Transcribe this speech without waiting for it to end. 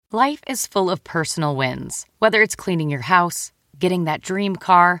Life is full of personal wins, whether it's cleaning your house, getting that dream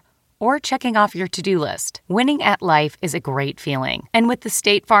car, or checking off your to-do list. Winning at life is a great feeling. And with the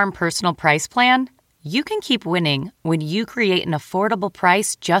State Farm Personal Price Plan, you can keep winning when you create an affordable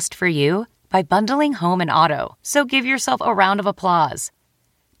price just for you by bundling home and auto. So give yourself a round of applause.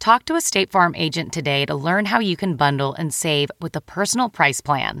 Talk to a State Farm agent today to learn how you can bundle and save with the Personal Price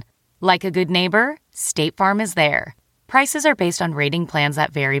Plan. Like a good neighbor, State Farm is there. Prices are based on rating plans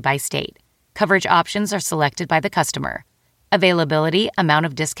that vary by state. Coverage options are selected by the customer. Availability, amount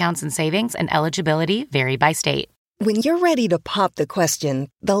of discounts and savings, and eligibility vary by state. When you're ready to pop the question,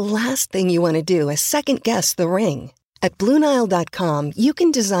 the last thing you want to do is second-guess the ring. At BlueNile.com, you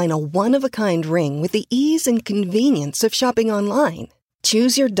can design a one-of-a-kind ring with the ease and convenience of shopping online.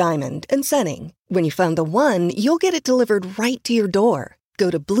 Choose your diamond and setting. When you find the one, you'll get it delivered right to your door. Go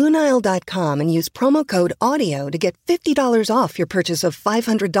to BlueNile.com and use promo code AUDIO to get $50 off your purchase of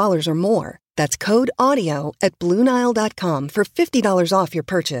 $500 or more. That's code AUDIO at BlueNile.com for $50 off your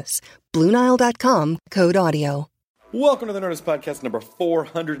purchase. BlueNile.com, code AUDIO. Welcome to the Nerdist Podcast number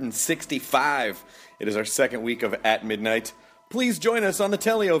 465. It is our second week of At Midnight. Please join us on the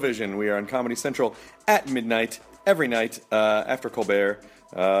Television. We are on Comedy Central at midnight, every night, after Colbert.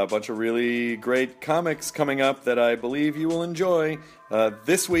 A bunch of really great comics coming up that I believe you will enjoy.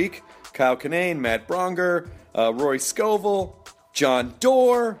 This week, Kyle Kinane, Matt Bronger, Roy Scovel, John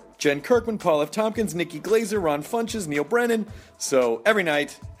Doerr, Jen Kirkman, Paul F. Tompkins, Nikki Glazer, Ron Funches, Neil Brennan. So every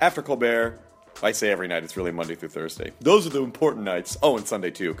night after Colbert, I say every night, it's really Monday through Thursday. Those are the important nights. Oh, and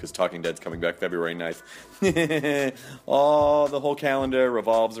Sunday too, because Talking Dead's coming back February 9th. The whole calendar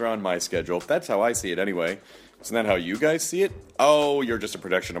revolves around my schedule. That's how I see it anyway. Isn't that how you guys see it? Oh, you're just a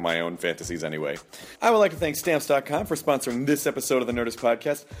production of my own fantasies anyway. I would like to thank Stamps.com for sponsoring this episode of the Nerdist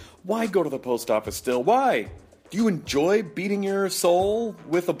Podcast. Why go to the post office still? Why? Do you enjoy beating your soul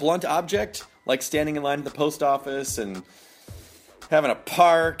with a blunt object? Like standing in line at the post office and having a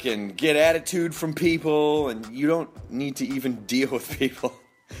park and get attitude from people, and you don't need to even deal with people.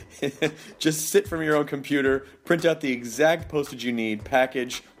 Just sit from your own computer, print out the exact postage you need,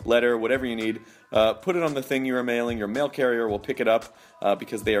 package, letter, whatever you need, put it on the thing you are mailing. Your mail carrier will pick it up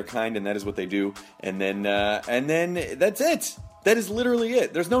because they are kind and that is what they do. And then that's it. That is literally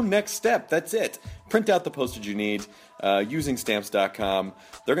it. There's no next step. That's it. Print out the postage you need using Stamps.com.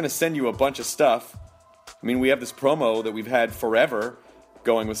 They're going to send you a bunch of stuff. I mean, we have this promo that we've had forever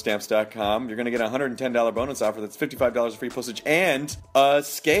going with Stamps.com. You're going to get a $110 bonus offer that's $55 free postage and a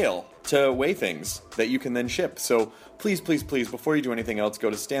scale to weigh things that you can then ship. So please, please, please, before you do anything else, go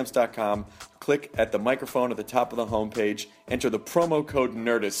to Stamps.com, click at the microphone at the top of the homepage, enter the promo code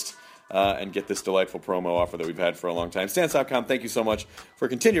NERDIST, and get this delightful promo offer that we've had for a long time. Stamps.com, thank you so much for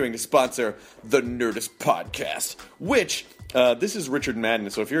continuing to sponsor the Nerdist Podcast, which, this is Richard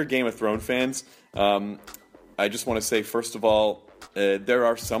Madden. So if you're a Game of Thrones fans, I just want to say, first of all, there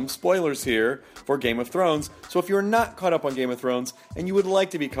are some spoilers here for Game of Thrones. So if you're not caught up on Game of Thrones and you would like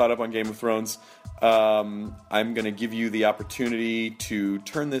to be caught up on Game of Thrones, I'm going to give you the opportunity to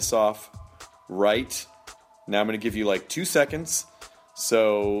turn this off right now. I'm going to give you like 2 seconds.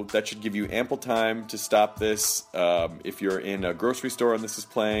 So that should give you ample time to stop this. If you're in a grocery store and this is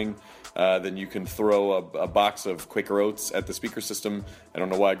playing, then you can throw a box of Quaker Oats at the speaker system. I don't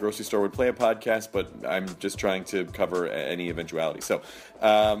know why a grocery store would play a podcast, but I'm just trying to cover any eventuality. So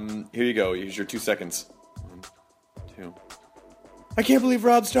here you go. Here's your 2 seconds. 1, 2. I can't believe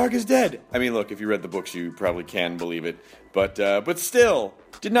Robb Stark is dead. I mean, look, if you read the books, you probably can believe it. But still,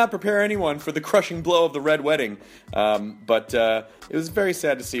 did not prepare anyone for the crushing blow of the Red Wedding. But it was very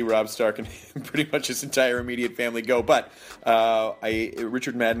sad to see Robb Stark and pretty much his entire immediate family go. But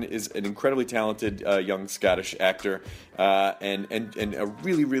Richard Madden is an incredibly talented young Scottish actor and a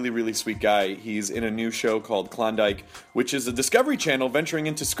really, really, really sweet guy. He's in a new show called Klondike, which is a Discovery Channel venturing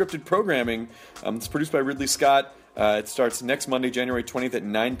into scripted programming. It's produced by Ridley Scott. It starts next Monday, January 20th at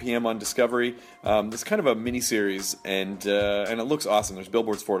 9 p.m. on Discovery. It's kind of a mini-series, and it looks awesome. There's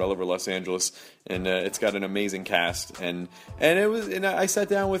billboards for it all over Los Angeles, and it's got an amazing cast. And I sat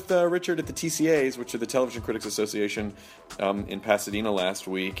down with Richard at the TCAs, which are the Television Critics Association, in Pasadena last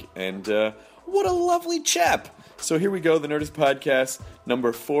week, and what a lovely chap. So here we go, the Nerdist Podcast,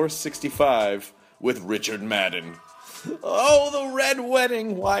 number 465, with Richard Madden. Oh, the Red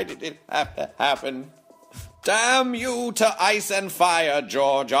Wedding, why did it have to happen? Damn you to ice and fire,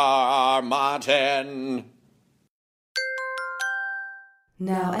 George R.R. Martin.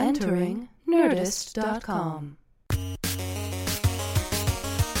 Now entering Nerdist.com.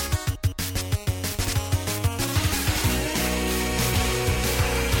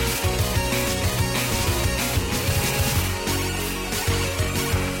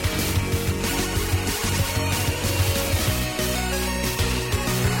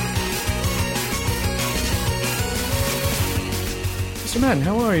 Madden,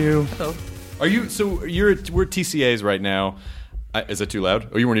 how are you? Hello. Are you? So we're at TCA's right now. Is it too loud?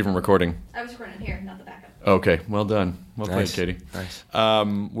 Oh, you weren't even recording. I was recording here, not the backup. Okay, well done. Well played, Nice. Katie. Nice.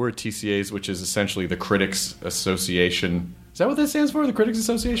 We're at TCA's, which is essentially the Critics Association. Is that what that stands for? The Critics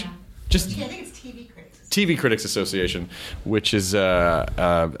Association? Just I think it's TV Critics. TV Critics Association, which is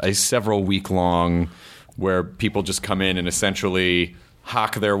a several week long where people just come in and essentially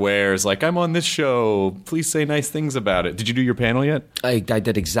hawk their wares. Like, I'm on this show. Please say nice things about it. Did you do your panel yet? I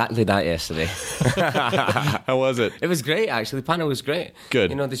did exactly that yesterday. How was it? It was great, actually. The panel was great.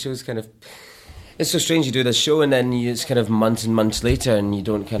 Good. You know, the show's kind of... It's so strange, you do this show and then it's kind of months and months later and you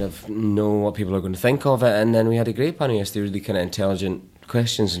don't kind of know what people are going to think of it. And then we had a great panel yesterday, really kind of intelligent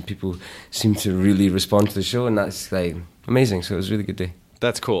questions, and people seem to really respond to the show, and that's like amazing. So it was a really good day.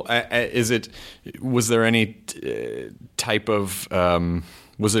 That's cool. Was there any type of...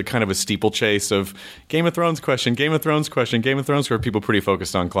 was it kind of a steeplechase of Game of Thrones question, Game of Thrones question, Game of Thrones, or are people pretty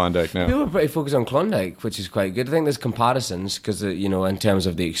focused on Klondike now? People were pretty focused on Klondike, which is quite good. I think there's comparisons because, you know, in terms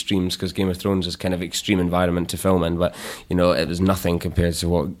of the extremes, because Game of Thrones is kind of extreme environment to film in, but, you know, it was nothing compared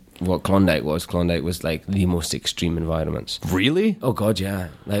to what Klondike was. Klondike was like the most extreme environments. Really? Oh, God, yeah.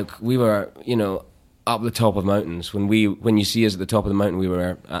 Like, we were, you know, up the top of mountains. When you see us at the top of the mountain, we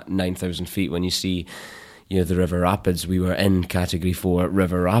were at 9,000 feet. When you see... You know, the River Rapids, we were in Category 4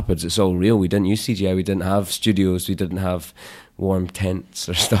 River Rapids. It's all real. We didn't use CGI. We didn't have studios. We didn't have warm tents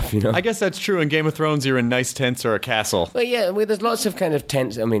or stuff, you know. I guess that's true. In Game of Thrones, you're in nice tents or a castle. Well, yeah, there's lots of kind of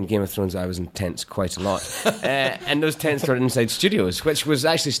tents. I mean, Game of Thrones, I was in tents quite a lot. And those tents were inside studios, which was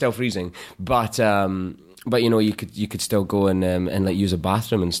actually still freezing. But you know, you could still go and like use a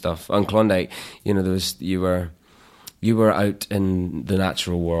bathroom and stuff. On Klondike, you know, you were out in the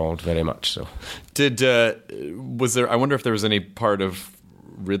natural world very much so. Was there? I wonder if there was any part of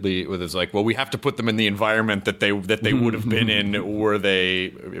Ridley where it's like, well, we have to put them in the environment that they would have been in were they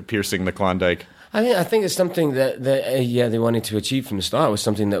piercing the Klondike. I think it's something that they wanted to achieve from the start. It was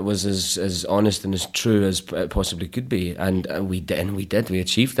something that was as honest and as true as it possibly could be, and we did. We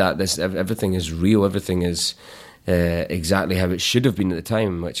achieved that. Everything is real. Everything is. Exactly how it should have been at the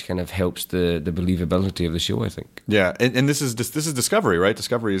time, which kind of helps the believability of the show, I think. Yeah, and this is Discovery, right?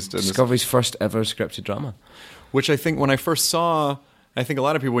 Discovery's first ever scripted drama. Which I think when I first saw, I think a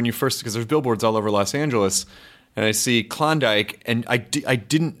lot of people because there's billboards all over Los Angeles, and I see Klondike, and I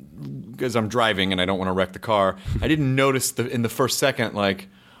didn't, because I'm driving and I don't want to wreck the car, I didn't notice in the first second, like,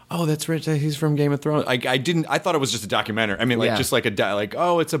 oh, that's Rich. He's from Game of Thrones. I didn't. I thought it was just a documentary. I mean, like just like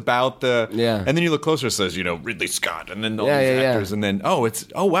it's about the. Yeah. And then you look closer, it says, you know, Ridley Scott, and then all these actors, and then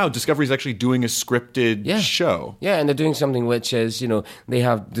wow, Discovery's actually doing a scripted show. Yeah, and they're doing something which is, you know,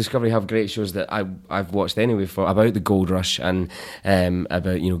 Discovery have great shows that I've watched anyway about the gold rush and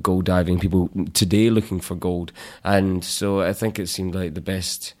about, you know, gold diving, people today looking for gold, and so I think it seemed like the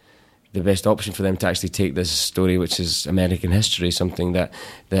best option for them to actually take this story, which is American history, something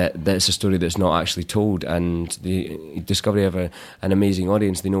that's a story that's not actually told. And the Discovery have an amazing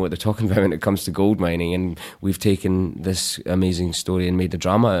audience. They know what they're talking about when it comes to gold mining. And we've taken this amazing story and made a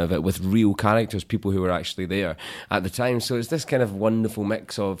drama out of it with real characters, people who were actually there at the time. So it's this kind of wonderful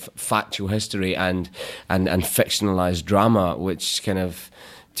mix of factual history and fictionalized drama, which kind of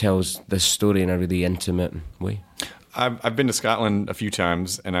tells this story in a really intimate way. I've been to Scotland a few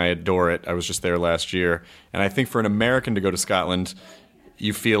times, and I adore it. I was just there last year. And I think for an American to go to Scotland,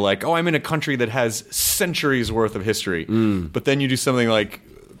 you feel like, oh, I'm in a country that has centuries worth of history. But then you do something like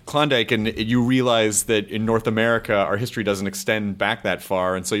Klondike, and you realize that in North America, our history doesn't extend back that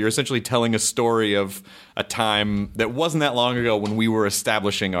far. And so you're essentially telling a story of a time that wasn't that long ago when we were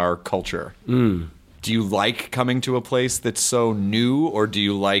establishing our culture. Do you like coming to a place that's so new, or do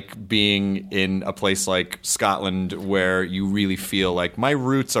you like being in a place like Scotland where you really feel like my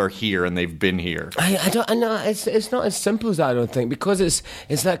roots are here and they've been here? I know it's not as simple as that, I don't think, because it's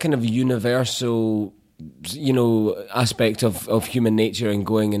that kind of universal, you know, aspect of human nature and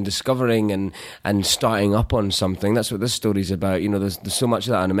going and discovering and starting up on something. That's what this story's about. You know, there's so much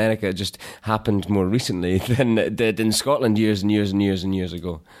of that in America. It just happened more recently than it did in Scotland years and years and years and years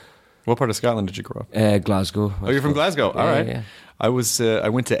ago. What part of Scotland did you grow up? Glasgow. Oh, you're from Glasgow. All right. Yeah. I went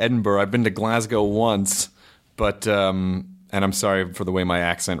to Edinburgh. I've been to Glasgow once, but and I'm sorry for the way my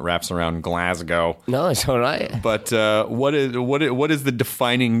accent wraps around Glasgow. No, it's all right. But what is the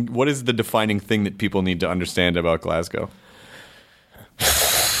defining thing that people need to understand about Glasgow?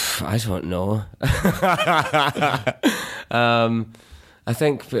 I don't know. I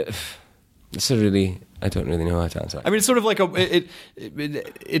think it's a really I don't really know how to answer that. I mean, it's sort of like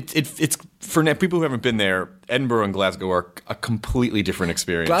it's for people who haven't been there. Edinburgh and Glasgow are a completely different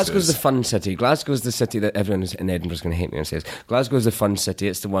experience. Glasgow's the fun city. Glasgow's the city that everyone in Edinburgh's going to hate me when I say this. Glasgow's the fun city.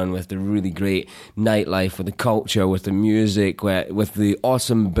 It's the one with the really great nightlife, with the culture, with the music, with the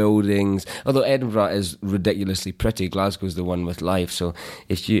awesome buildings. Although Edinburgh is ridiculously pretty, Glasgow's the one with life. So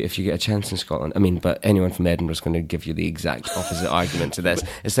if you get a chance in Scotland, I mean, but anyone from Edinburgh's going to give you the exact opposite argument to this.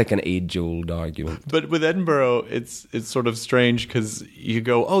 It's like an age-old argument. But with Edinburgh, it's sort of strange because you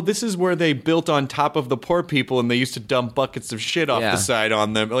go, oh, this is where they built on top of the poor people, and they used to dump buckets of shit off the side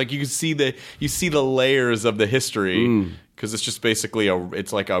on them. Like you see the layers of the history because it's just basically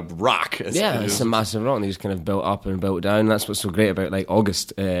it's like a rock. It's a massive rock. And they just kind of built up and built down. That's what's so great about like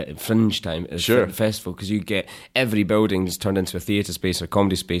August Fringe time is the festival, because you get every building is turned into a theatre space or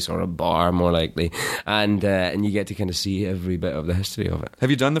comedy space or a bar more likely, and you get to kind of see every bit of the history of it. Have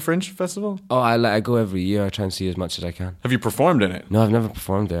you done the Fringe Festival? Oh, I go every year. I try and see as much as I can. Have you performed in it? No, I've never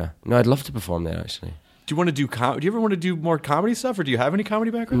performed there. No, I'd love to perform there actually. Do you want to do? Do you ever want to do more comedy stuff, or do you have any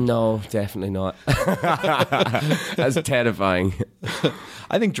comedy background? No, definitely not. That's terrifying.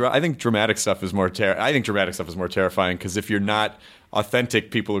 I think dramatic stuff is more. I think dramatic stuff is more terrifying because if you're not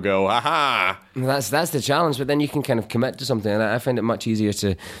authentic, people will go, "Aha!" That's the challenge. But then you can kind of commit to something, and I find it much easier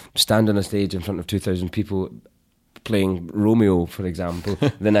to stand on a stage in front of 2,000 people playing Romeo, for example,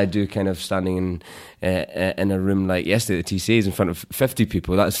 than I do kind of standing in a room like yesterday, the TCAs, in front of 50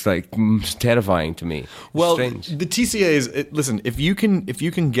 people. That's like terrifying to me. Well, strange. The TCAs. Listen, if you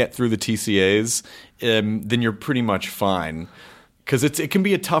can get through the TCAs, then you're pretty much fine. Because it can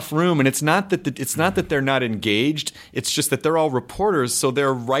be a tough room, and it's not that they're not engaged. It's just that they're all reporters, so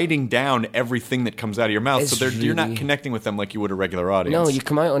they're writing down everything that comes out of your mouth. You're not connecting with them like you would a regular audience. No, you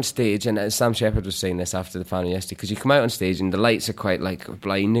come out on stage, and Sam Shepard was saying this after the panel yesterday, because you come out on stage and the lights are quite like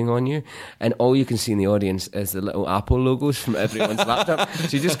blinding on you, and all you can see in the audience is the little Apple logos from everyone's laptop.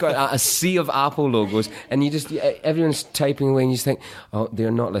 So you just got a sea of Apple logos, and everyone's typing away, and you just think, oh,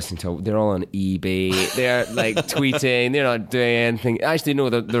 they're not listening to. They're all on eBay. They're like tweeting. They're not doing anything. Actually, no,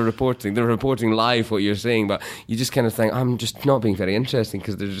 they're reporting. They're reporting live what you're saying, but you just kind of think, I'm just not being very interesting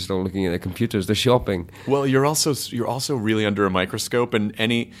because they're just all looking at their computers. They're shopping. Well, you're also really under a microscope, and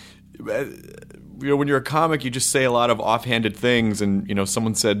when you're a comic, you just say a lot of offhanded things, and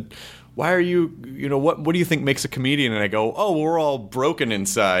someone said, why are you, what do you think makes a comedian? And I go, oh, we're all broken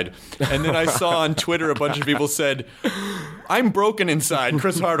inside. And then I saw on Twitter a bunch of people said, I'm broken inside,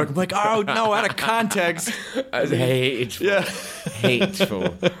 Chris Hardwick. I'm like, oh, no, out of context. Hateful. Yeah.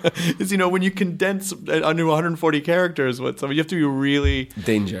 Hateful. Is, when you condense under 140 characters, you have to be really...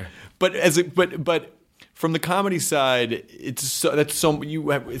 Danger. But from the comedy side, it's so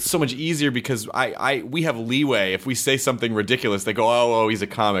much easier because we have leeway. If we say something ridiculous, they go, oh, he's a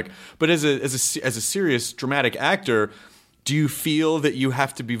comic. But as a serious dramatic actor, do you feel that you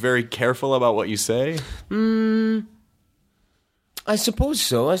have to be very careful about what you say? I suppose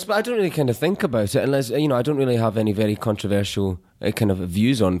so. I don't really kind of think about it unless, I don't really have any very controversial kind of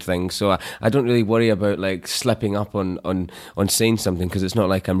views on things. So I don't really worry about like slipping up on saying something because it's not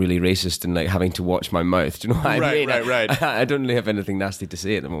like I'm really racist and like having to watch my mouth. Do you know what I mean? Right. I don't really have anything nasty to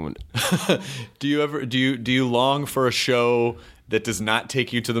say at the moment. Do you long for a show that does not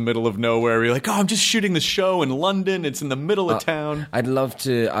take you to the middle of nowhere? You're like, oh, I'm just shooting the show in London. It's in the middle of town. I'd love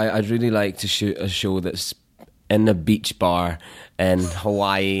to. I'd really like to shoot a show that's in a beach bar in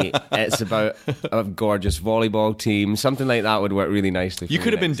Hawaii. It's about a gorgeous volleyball team. Something like that would work really nicely for you.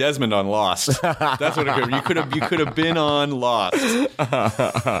 Could have been Desmond on Lost. That's what it could have. You could have been on Lost.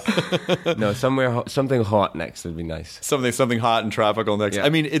 No, something hot next would be nice. Something hot and tropical next. Yeah. I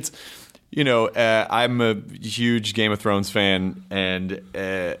mean, it's I'm a huge Game of Thrones fan, and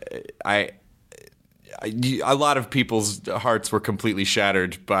a lot of people's hearts were completely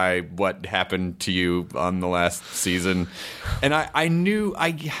shattered by what happened to you on the last season, and I knew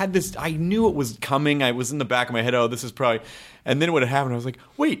it was coming. I was in the back of my head, oh, this is probably. And then what had happened, I was like,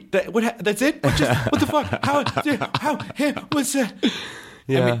 wait, that's it? What the fuck? How? What's that?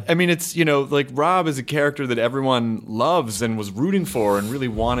 Yeah. I mean, it's like Rob is a character that everyone loves and was rooting for and really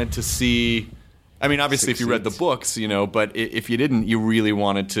wanted to see. I mean, obviously, if you read the books, but if you didn't, you really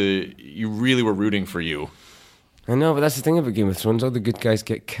were rooting for you. I know, but that's the thing about Game of Thrones. All the good guys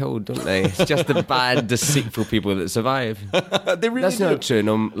get killed, don't they? It's just the bad, deceitful people that survive. They really That's do. not true.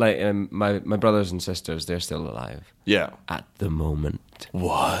 No, like my brothers and sisters, they're still alive. Yeah. At the moment.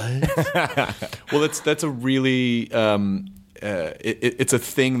 What? Well, that's a really... it's a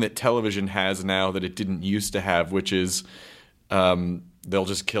thing that television has now that it didn't used to have, which is they'll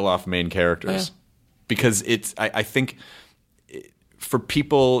just kill off main characters. Yeah. Because I think for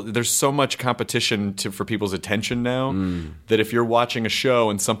people, there's so much competition for people's attention now that if you're watching a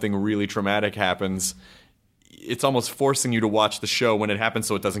show and something really traumatic happens, it's almost forcing you to watch the show when it happens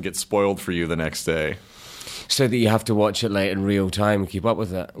so it doesn't get spoiled for you the next day. So that you have to watch it like in real time and keep up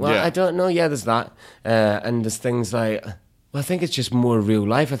with it. Well, Yeah. I don't know. Yeah, there's that. And there's things like... Well, I think it's just more real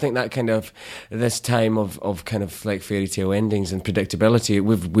life. I think that kind of this time of kind of like fairy tale endings and predictability,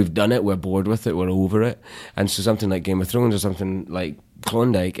 we've done it, we're bored with it, we're over it. And so something like Game of Thrones or something like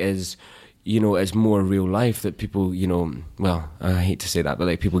Klondike is, you know, it's more real life that people, you know, well, I hate to say that, but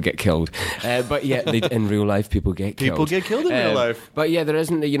like people get killed. But yeah, in real life, people get killed. People get killed in real life. But yeah, there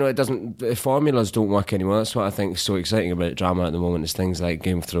isn't, you know, it doesn't, formulas don't work anymore. That's what I think is so exciting about drama at the moment, is things like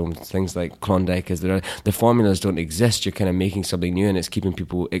Game of Thrones, things like Klondike, is the formulas don't exist. You're kind of making something new and it's keeping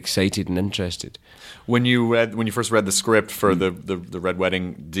people excited and interested. When you first read the script for the Red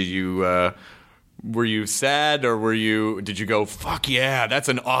Wedding, did you... were you sad, or did you go, fuck yeah, that's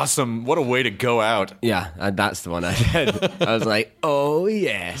what a way to go out? Yeah, that's the one I did. I was like, oh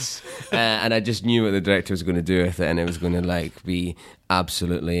yes. And I just knew what the director was going to do with it, and it was going to like be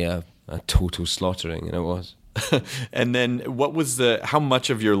absolutely a total slaughtering, and it was. And then how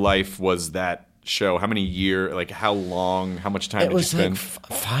much of your life was that show? How many years, like how long, how much time did you spend? It was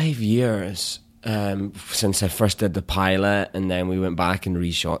like 5 years. Since I first did the pilot, and then we went back and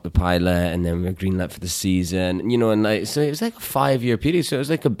reshot the pilot, and then we were greenlit for the season, you know, and like, so it was like a 5 year period. So it was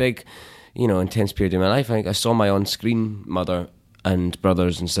like a big, you know, intense period in my life. I think I saw my on-screen mother and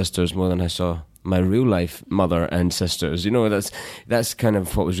brothers and sisters more than I saw my real life mother and sisters. You know, that's kind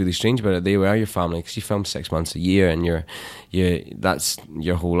of what was really strange about it. They were your family, because you film 6 months a year, and that's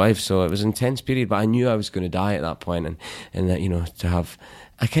your whole life. So it was an intense period, but I knew I was going to die at that point, and that, you know, to have,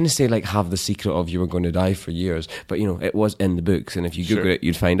 I kind of say like have the secret of you were going to die for years, but you know, it was in the books, and if you Google it,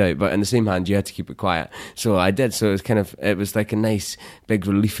 you'd find out. But in the same hand, you had to keep it quiet. So I did. So it was like a nice big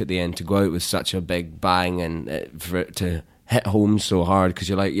relief at the end to go out with such a big bang, and for it to hit home so hard, because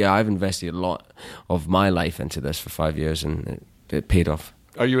you're like, yeah, I've invested a lot of my life into this for 5 years, and it paid off.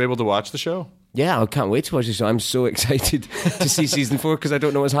 Are you able to watch the show? Yeah, I can't wait to watch this. I'm so excited to see season 4, because I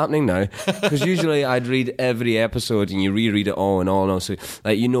don't know what's happening now. Because usually I'd read every episode and you reread it all and all, so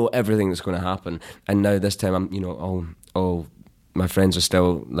like you know everything that's going to happen. And now this time I'm, you know, all my friends are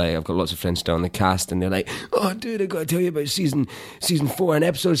still like, I've got lots of friends still in the cast, and they're like, oh dude, I got to tell you about season 4 and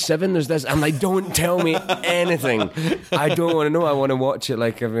episode 7. There's this. I'm like, don't tell me anything. I don't want to know. I want to watch it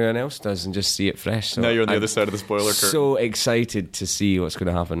like everyone else does and just see it fresh. So now you're on the other side of the spoiler curtain. So excited to see what's going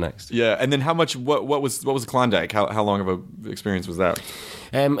to happen next. Yeah, and then how much? What was Klondike? How long of a experience was that?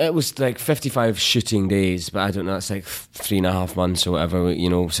 It was like 55 shooting days, but I don't know, it's like 3.5 months or whatever, you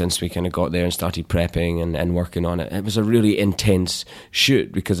know, since we kind of got there and started prepping and working on it. It was a really intense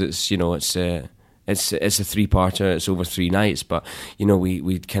shoot, because it's, you know, it's a 3-parter. It's over 3 nights, but you know,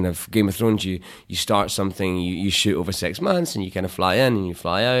 we kind of, Game of Thrones, you start something, you shoot over 6 months, and you kind of fly in and you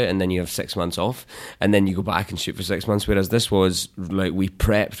fly out, and then you have 6 months off, and then you go back and shoot for 6 months. Whereas this was like, we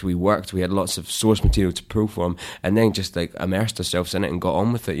prepped, we worked, we had lots of source material to pull from, and then just like immersed ourselves in it and got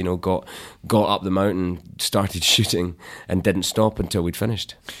on with it. You know, got up the mountain, started shooting, and didn't stop until we'd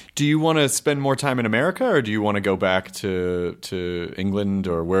finished. Do you want to spend more time in America, or do you want to go back to England,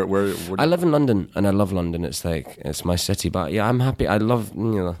 or where? I live in London, and I love London. It's like, it's my city. But yeah, I'm happy. I love, you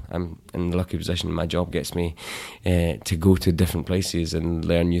know, I'm in the lucky position. My job gets me to go to different places and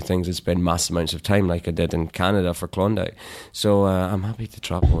learn new things and spend mass amounts of time, like I did in Canada for Klondike. So I'm happy to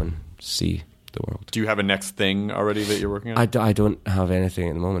travel and see the world. Do you have a next thing already that you're working on? I don't have anything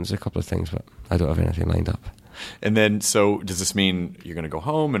at the moment. There's a couple of things, but I don't have anything lined up. And then, so does this mean you're going to go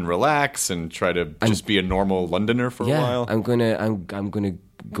home and relax and try to just be a normal Londoner for a while? I'm gonna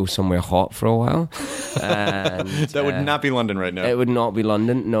go somewhere hot for a while. And, that would not be London right now. It would not be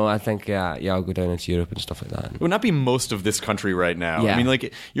London. No, I think I'll go down into Europe and stuff like that. It would not be most of this country right now. Yeah. I mean,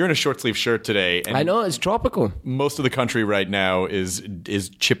 like, you're in a short sleeve shirt today, and I know, it's tropical. most of the country right now is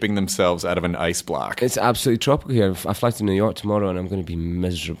chipping themselves out of an ice block. It's absolutely tropical here. I fly to New York tomorrow, and I'm going to be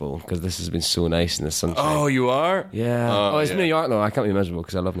miserable because this has been so nice in the sunshine. Oh, you are? Yeah. It's New York though. I can't be miserable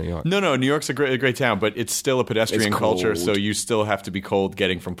because I love New York. No, New York's a great town, but it's still a pedestrian It's culture, cold. so you still have to be cold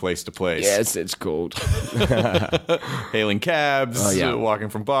getting from place to place. Yeah, it's cold. Hailing cabs, walking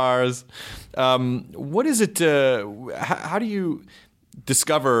from bars. What is it? How do you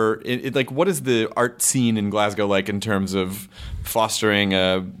discover? Like, what is the art scene in Glasgow like in terms of fostering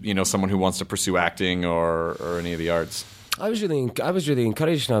someone who wants to pursue acting or any of the arts? I was really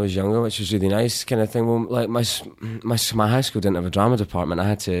encouraged when I was younger, which was really nice, kind of thing. Well, like my high school didn't have a drama department. I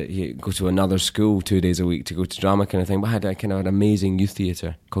had to go to another school 2 days a week to go to drama, kind of thing. But I had a kind of an amazing youth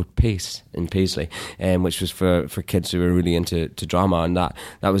theatre called Pace in Paisley, which was for kids who were really into drama, and that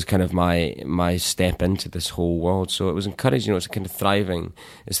was kind of my step into this whole world. So it was encouraging. It's kind of thriving.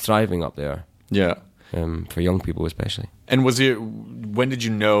 It's thriving up there. Yeah. For young people especially. And when did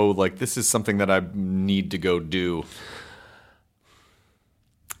you know, like, this is something that I need to go do?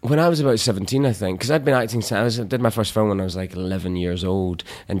 When I was about 17, I think, because I'd been acting since I did my first film when I was like 11 years old,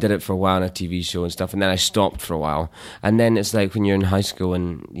 and did it for a while on a TV show and stuff, and then I stopped for a while. And then it's like when you're in high school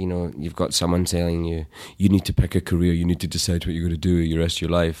and, you've got someone telling you, you need to pick a career, you need to decide what you're going to do the rest of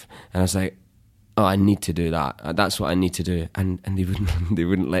your life. And I was like, oh, I need to do that. That's what I need to do. And they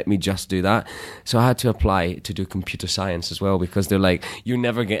wouldn't let me just do that. So I had to apply to do computer science as well, because they're like, you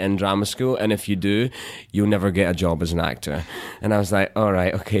never get in drama school, and if you do, you'll never get a job as an actor. And I was like, all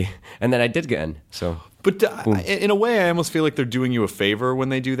right, okay. And then I did get in. So, but in a way, I almost feel like they're doing you a favor when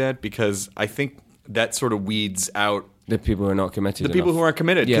they do that, because I think that sort of weeds out the people who are not committed. The people who aren't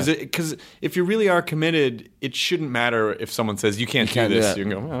committed. Yeah. Because if you really are committed, it shouldn't matter if someone says, you can't do this. You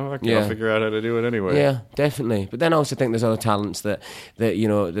can go, oh, okay, I'll figure out how to do it anyway. Yeah, definitely. But then I also think there's other talents that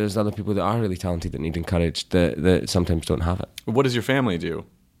there's other people that are really talented that need encouraged that sometimes don't have it. What does your family do?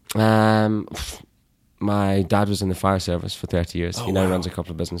 My dad was in the fire service for 30 years. He now runs a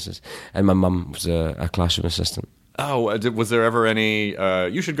couple of businesses. And my mum was a classroom assistant. Oh, was there ever any,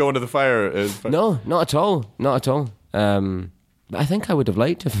 you should go into the fire? No, not at all. Not at all. I think I would have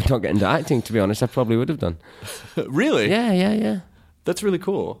liked if I not get into acting, to be honest. I probably would have done. Really? Yeah. That's really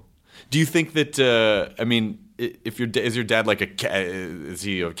cool. Do you think that, is your dad like is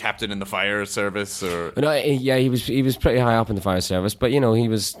he a captain in the fire service? Or? No, yeah, he was pretty high up in the fire service, but he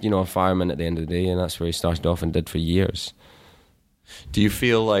was a fireman at the end of the day, and that's where he started off and did for years. Do you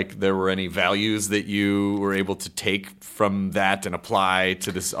feel like there were any values that you were able to take from that and apply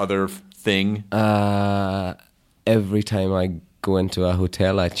to this other thing? Every time I go into a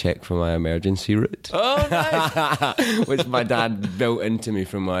hotel, I check for my emergency route. Oh, nice! Which my dad built into me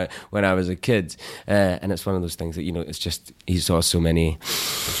from when I was a kid. And it's one of those things that, it's just, he saw so many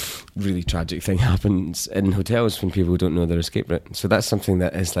really tragic thing happens in hotels when people don't know their escape route. So that's something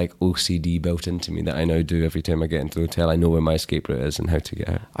that is like OCD built into me that I now do every time I get into the hotel. I know where my escape route is and how to get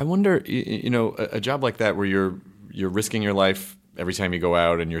out. I wonder, a job like that where you're risking your life every time you go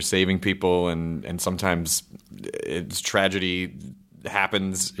out and you're saving people and sometimes tragedy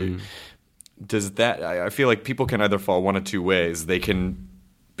happens. Does that, I feel like people can either fall one of two ways. They can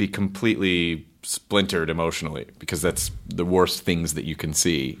be completely splintered emotionally because that's the worst things that you can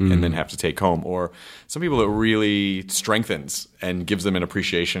see and then have to take home. Or some people it really strengthens and gives them an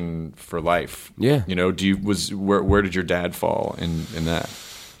appreciation for life. Yeah. Where did your dad fall in that?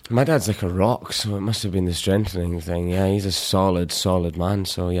 My dad's like a rock, so it must have been the strengthening thing. Yeah, he's a solid man.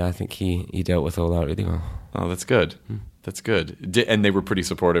 So yeah, I think he dealt with all that really well. Oh, that's good. That's good. And they were pretty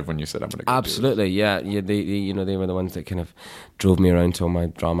supportive when you said, I'm going to go Absolutely, do it. Yeah. They were the ones that kind of drove me around to all my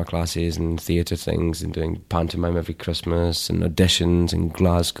drama classes and theatre things and doing pantomime every Christmas and auditions in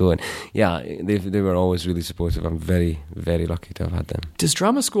Glasgow. And yeah, they were always really supportive. I'm very, very lucky to have had them. Does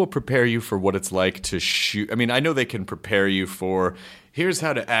drama school prepare you for what it's like to shoot? I mean, I know they can prepare you for, here's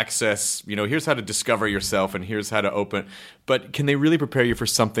how to access, here's how to discover yourself and here's how to open. But can they really prepare you for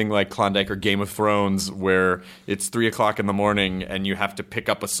something like Klondike or Game of Thrones where it's 3:00 in the morning and you have to pick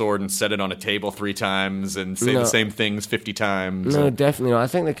up a sword and set it on a table 3 times and say the same things 50 times? No, definitely not. I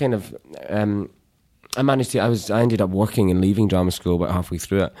think they kind of... I ended up working and leaving drama school about halfway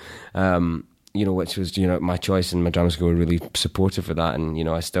through it. Which was, my choice, and my drama school were really supportive of that, and,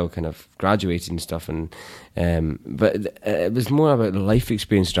 I still kind of graduated and stuff, and but it was more about the life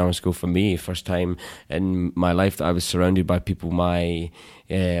experience of drama school for me, first time in my life that I was surrounded by people my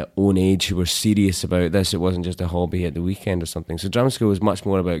own age who were serious about this. It wasn't just a hobby at the weekend or something. So drama school was much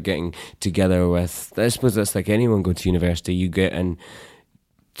more about getting together with, I suppose that's like anyone going to university, you get in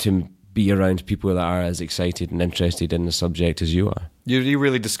to be around people that are as excited and interested in the subject as you are. You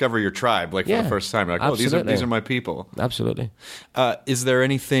really discover your tribe, like for the first time. Like, absolutely. These are my people. Absolutely. Is there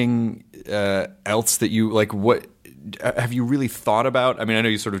anything else that you like? What have you really thought about? I mean, I know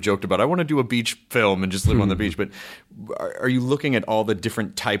you sort of joked about, I want to do a beach film and just live on the beach, but are you looking at all the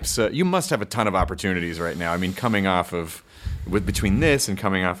different types? You must have a ton of opportunities right now. I mean, coming off of between this and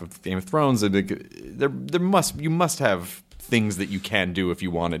coming off of Game of Thrones, you must have things that you can do if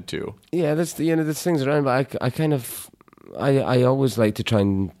you wanted to. Yeah, that's there's things around, but I always like to try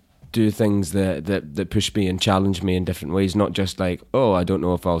and do things that push me and challenge me in different ways, not just like, oh, I don't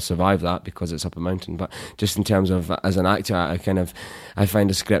know if I'll survive that because it's up a mountain, but just in terms of as an actor, I find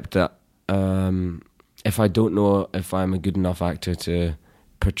a script that if I don't know if I'm a good enough actor to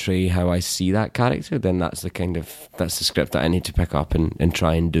portray how I see that character, then that's the script that I need to pick up and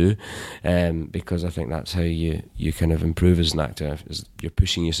try and do, because I think that's how you kind of improve as an actor, is you're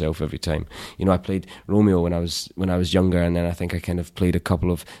pushing yourself every time. You know, I played Romeo when I was younger, and then I think I kind of played a couple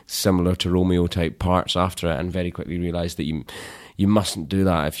of similar to Romeo type parts after it, and very quickly realised that you mustn't do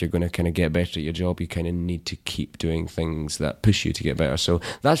that if you're going to kind of get better at your job. You kind of need to keep doing things that push you to get better. So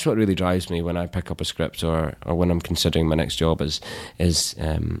that's what really drives me when I pick up a script or when I'm considering my next job is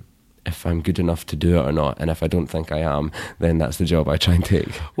if I'm good enough to do it or not. And if I don't think I am, then that's the job I try and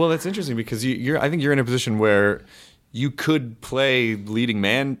take. Well, that's interesting because I think you're in a position where you could play leading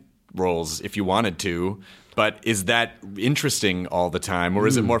man roles if you wanted to. But is that interesting all the time, or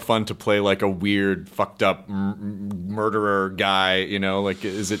is it more fun to play like a weird, fucked up murderer guy? You know, like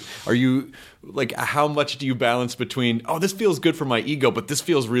are you like, how much do you balance between, oh, this feels good for my ego, but this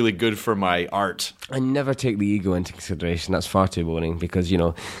feels really good for my art? I never take the ego into consideration. That's far too boring because, you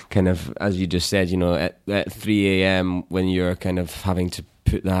know, kind of as you just said, you know, at 3 a.m. when you're kind of having to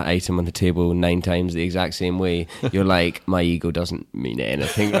put that item on the table 9 times the exact same way, you're like, my ego doesn't mean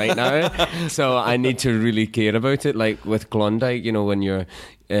anything right now. So I need to really care about it. Like with Klondike, you know, when you're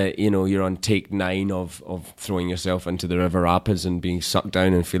you're on take 9 of throwing yourself into the river rapids and being sucked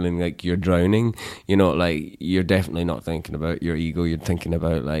down and feeling like you're drowning, you know, like you're definitely not thinking about your ego. You're thinking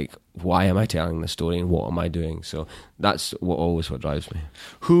about like, why am I telling the story and what am I doing? So that's what drives me.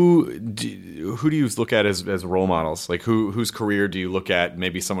 Who do you look at as role models? Like whose career do you look at?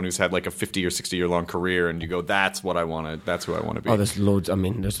 Maybe someone who's had like a 50 or 60 year long career and you go, that's who I want to be. Oh, there's loads. I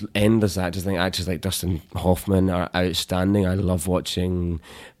mean, there's endless actors. I think actors like Dustin Hoffman are outstanding. I love watching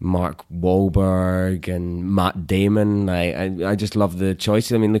Mark Wahlberg and Matt Damon. I just love the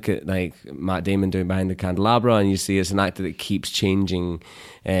choices. I mean, look at like Matt Damon doing Behind the Candelabra, and you see it's an actor that keeps changing,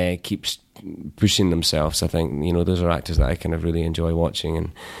 keeps pushing themselves. I think, you know, those are actors that I kind of really enjoy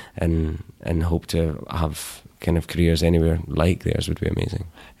watching and hope to have kind of careers anywhere like theirs would be amazing.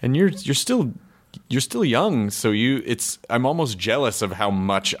 And you're still young, so I'm almost jealous of how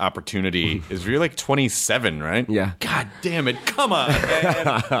much opportunity is. You're like 27, right? Yeah. God damn it! Come on,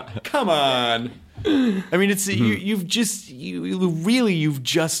 man. Come on. I mean, it's you've just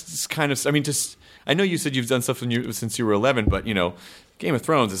kind of. I mean, just I know you said you've done stuff since you were 11, but you know, Game of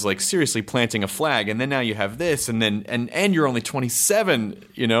Thrones is like seriously planting a flag, and then now you have this, and then and you're only 27.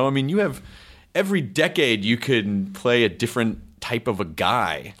 You know, I mean, you have every decade you can play a different type of a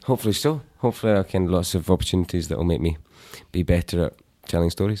guy. Hopefully so. Hopefully I can lots of opportunities that will make me be better at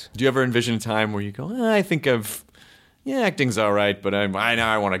telling stories. Do you ever envision a time where you go, I think acting's all right, but I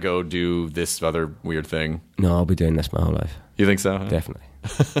want to go do this other weird thing? No, I'll be doing this my whole life. You think so? Huh? Definitely.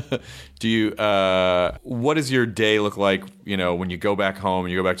 Do you? What does your day look like? You know, when you go back home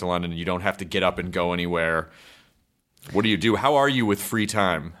and you go back to London and you don't have to get up and go anywhere. What do you do? How are you with free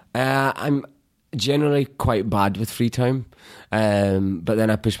time? I'm generally quite bad with free time, but then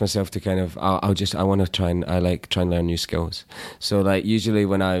I push myself to kind of I want to try and learn new skills. So like usually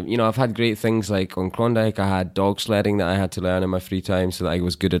when I've had great things like on Klondike, I had dog sledding that I had to learn in my free time so that I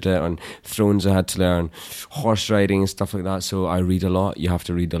was good at it. On Thrones I had to learn horse riding and stuff like that, so I read a lot. You have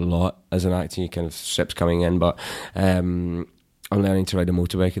to read a lot as an actor, you kind of strips coming in, but I'm learning to ride a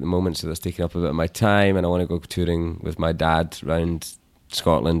motorbike at the moment, so that's taking up a bit of my time, and I want to go touring with my dad around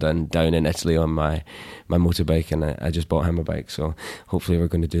Scotland and down in Italy on my motorbike, and I just bought him a bike, so hopefully we're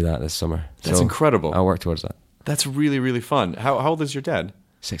going to do that this summer. That's incredible. I'll work towards that. That's really, really fun. How old is your dad?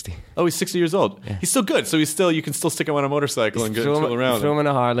 60. Oh, he's 60 years old. Yeah. He's still good, so you can still stick him on a motorcycle and tool around. Throw him in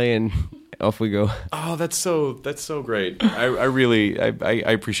a Harley and off we go. Oh, that's so great. I really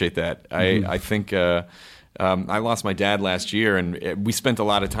appreciate that. I think I lost my dad last year, and we spent a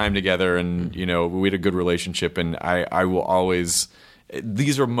lot of time together, and you know, we had a good relationship, and I will always.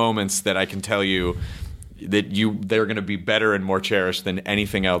 These are moments that I can tell you that they're going to be better and more cherished than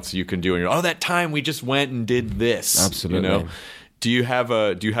anything else you can do. And that time we just went and did this. Absolutely. You know? Do you have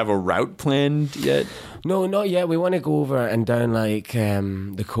a route planned yet? No, not yet. We want to go over and down like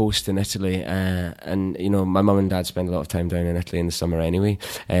the coast in Italy, and you know, my mum and dad spend a lot of time down in Italy in the summer anyway.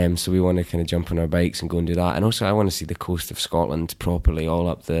 So we want to kind of jump on our bikes and go and do that. And also, I want to see the coast of Scotland properly, all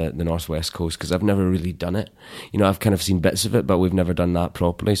up the northwest coast, because I've never really done it. You know, I've kind of seen bits of it, but we've never done that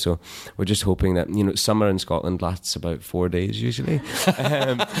properly. So we're just hoping that, you know, summer in Scotland lasts about 4 days usually.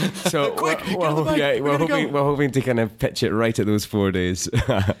 So we're hoping to kind of pitch it right at those 4 days.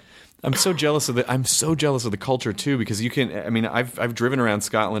 I'm so jealous of the culture too, because you can. I mean, I've driven around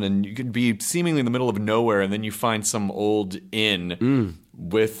Scotland, and you could be seemingly in the middle of nowhere, and then you find some old inn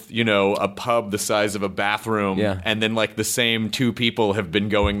with a pub the size of a bathroom, and then like the same two people have been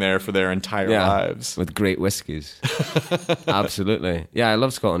going there for their entire lives with great whiskies. Absolutely, yeah. I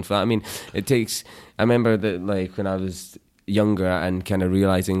love Scotland for that. I mean, it takes. I remember that like when I was younger and kind of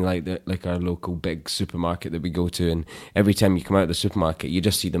realizing like our local big supermarket that we go to, and every time you come out of the supermarket you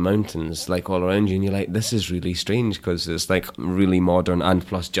just see the mountains like all around you, and you're like, this is really strange because it's like really modern and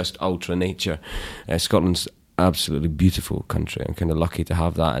plus just ultra nature. Scotland's absolutely beautiful country. I'm kind of lucky to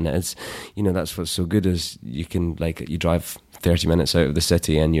have that, and it's that's what's so good is you can you drive 30 minutes out of the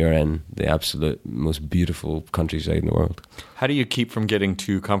city and you're in the absolute most beautiful countryside in the world. How do you keep from getting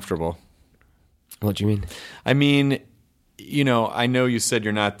too comfortable? What do you mean? I mean, I know you said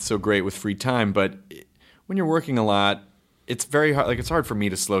you're not so great with free time, but when you're working a lot, it's very hard. Like, it's hard for me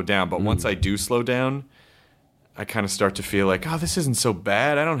to slow down, but once I do slow down, I kind of start to feel like, oh, this isn't so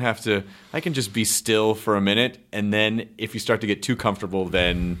bad. I can just be still for a minute. And then if you start to get too comfortable,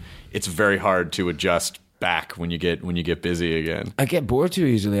 then it's very hard to adjust back when you get busy again. I get bored too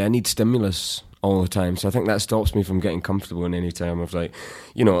easily. I need stimulus all the time. So I think that stops me from getting comfortable in any time of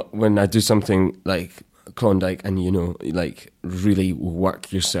when I do something like Klondike and really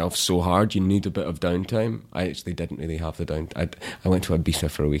work yourself so hard, you need a bit of downtime. I actually didn't really have the downtime. I went to Ibiza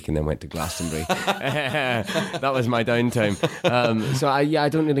for a week and then went to Glastonbury. That was my downtime. So I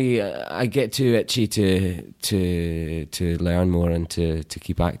don't really. I get too itchy to learn more and to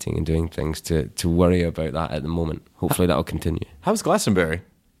keep acting and doing things to worry about that at the moment. Hopefully that'll continue. How's Glastonbury?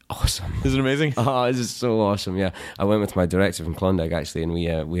 Awesome. Is it amazing? Oh, this is so awesome. Yeah, I went with my director from Klondike actually, and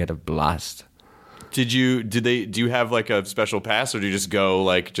we had a blast. Do you have like a special pass, or do you just go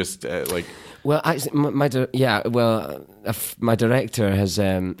like? Well, actually, my director his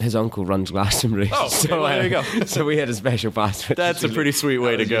uncle runs Glastonbury. Oh, okay, well, there you go. So we had a special pass. That's a pretty sweet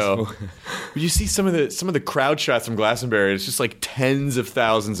way to go. You see some of the crowd shots from Glastonbury. It's just like tens of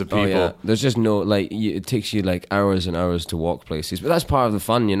thousands of people. Oh, yeah. There's just no it takes you like hours and hours to walk places, but that's part of the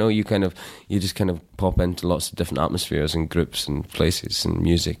fun. You just kind of pop into lots of different atmospheres and groups and places and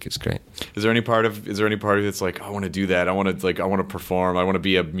music. It's great. Is there any part of that's like, I want to do that. I want to perform. I want to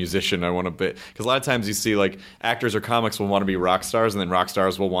be a musician. I want to be, because a lot of times you see like actors or comics will want to be rock stars, and then rock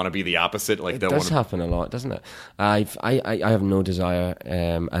stars will want to be the opposite. Like, it does happen a lot, doesn't it? I have no desire,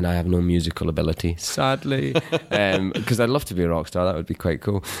 and I have no musical ability, sadly, because I'd love to be a rock star. That would be quite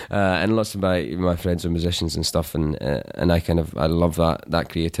cool. And lots of my friends are musicians and stuff, and I love that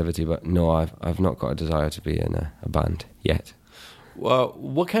creativity. But no, I've not got a desire to be in a band yet. Well,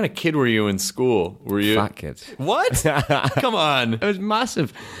 what kind of kid were you in school? Were you fat kid? What? Come on! It was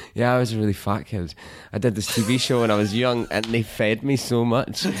massive. Yeah, I was a really fat kid. I did this TV show when I was young, and they fed me so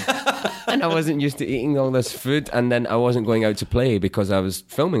much, and I wasn't used to eating all this food. And then I wasn't going out to play because I was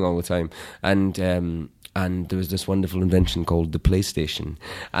filming all the time. And there was this wonderful invention called the PlayStation,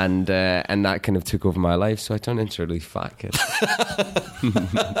 and that kind of took over my life. So I turned into a really fat kid.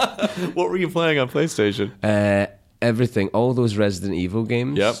 What were you playing on PlayStation? Everything, all those Resident Evil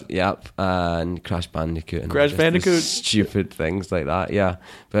games. Yep. And Crash Bandicoot. And Crash Bandicoot. Stupid things like that, yeah.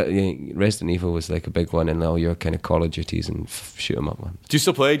 But Resident Evil was like a big one, and all your kind of Call of Duties and shoot 'em up ones. Do you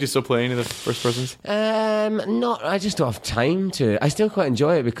still play? Do you still play any of the first persons? Not. I just don't have time to. I still quite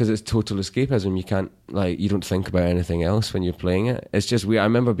enjoy it because it's total escapism. You can't, you don't think about anything else when you're playing it. It's just weird. I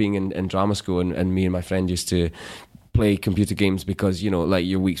remember being in drama school, and me and my friend used to play computer games because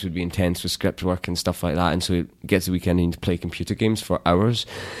your weeks would be intense with script work and stuff like that, and so it gets the weekend and you play computer games for hours,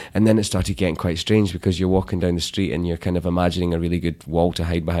 and then it started getting quite strange because you're walking down the street and you're kind of imagining a really good wall to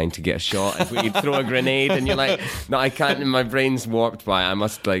hide behind to get a shot if we throw a grenade, and you're like, no, I can't, and my brain's warped by it. I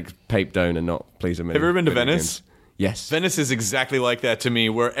must pipe down and not play some. Have you ever been to Venice? Games. Yes. Venice is exactly like that to me,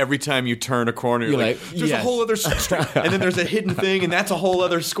 where every time you turn a corner, you're like, there's a whole other street, and then there's a hidden thing, and that's a whole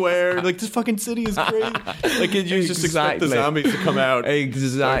other square. Like, this fucking city is great. Like, you just expect the zombies to come out.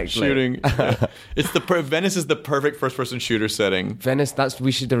 Exactly. Shooting. Yeah. Venice is the perfect first-person shooter setting. Venice,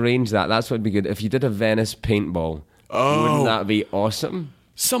 we should arrange that. That's what would be good. If you did a Venice paintball, wouldn't that be awesome?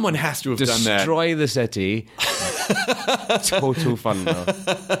 Someone has to have done that. Destroy the city. Total fun, though.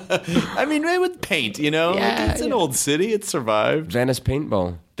 I mean, with paint, it's an old city. It survived. Venice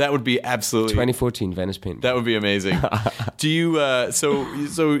paintball. That would be absolutely 2014 Venice paintball. That would be amazing. Do you?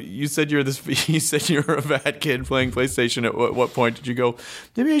 So you said you're this. You said you were a fat kid playing PlayStation. At what point did you go?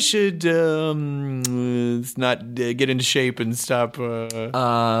 Maybe I should not get into shape and stop.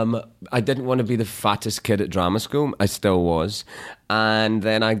 I didn't want to be the fattest kid at drama school. I still was. And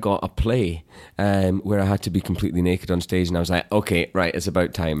then I got a play where I had to be completely completely naked on stage, and I was like, okay, right, it's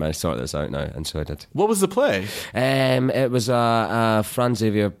about time I sort this out now, and so I did. What was the play? It was a Franz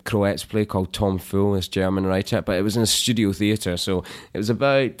Xavier Croetz play called Tom Fool, this German writer, but it was in a studio theatre, so it was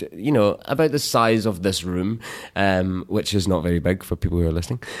about the size of this room, which is not very big for people who are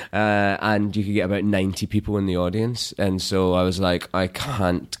listening, and you could get about 90 people in the audience, and so I was like, I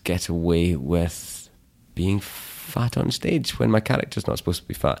can't get away with being fat on stage when my character's not supposed to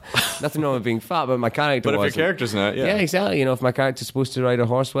be fat. Nothing wrong with being fat, but my character But if wasn't. your character's not, yeah. Yeah, exactly. If my character's supposed to ride a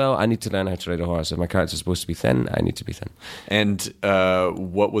horse well, I need to learn how to ride a horse. If my character's supposed to be thin, I need to be thin. And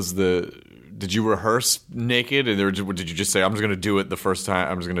what was did you rehearse naked, or did you just say, I'm just going to do it the first time,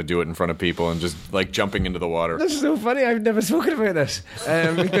 I'm just going to do it in front of people, and just like jumping into the water? This is so funny. I've never spoken about this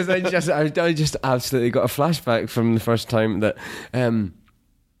because I just absolutely got a flashback from the first time that...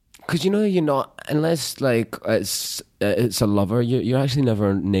 because you're not, unless like it's a lover, you're actually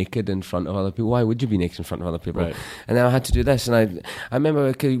never naked in front of other people. Why would you be naked in front of other people? Right. And then I had to do this, and I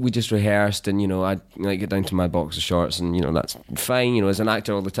remember we just rehearsed, and I'd like get down to my boxer shorts, and that's fine. As an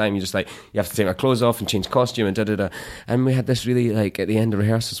actor, all the time, you have to take my clothes off and change costume and da. And we had this really, like, at the end of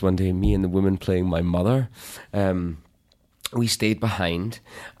rehearsals one day, me and the woman playing my mother, we stayed behind,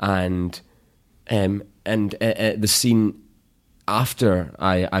 and the scene after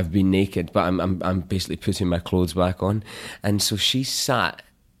I've been naked, but I'm basically putting my clothes back on, and so she sat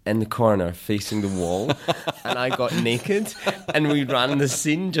in the corner facing the wall, and I got naked, and we ran the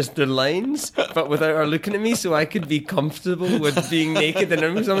scene, just the lines, but without her looking at me, so I could be comfortable with being naked in her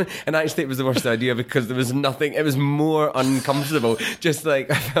room. And actually, it was the worst idea because there was nothing. It was more uncomfortable. Just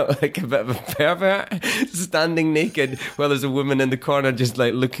like I felt like a bit of a pervert standing naked while there's a woman in the corner just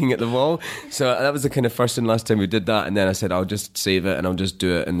like looking at the wall. So that was the kind of first and last time we did that. And then I said, I'll just save it and I'll just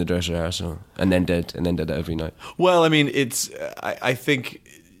do it in the dress rehearsal, and then did it every night. Well, I mean, I think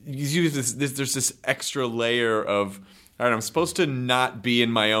you use there's this extra layer of, all right, I'm supposed to not be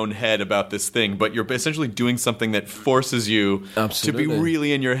in my own head about this thing, but you're essentially doing something that forces you Absolutely. to be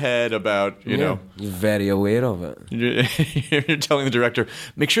really in your head about, you know. You're very aware of it. You're telling the director,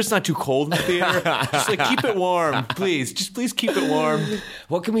 make sure it's not too cold in the theater. Just like keep it warm, please. Just please keep it warm.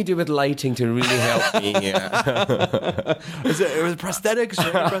 What can we do with lighting to really help me here? Is it prosthetics?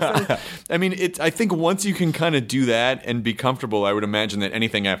 I mean, I think once you can kind of do that and be comfortable, I would imagine that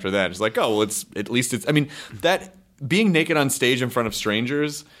anything after that is like, oh, well, I mean, that being naked on stage in front of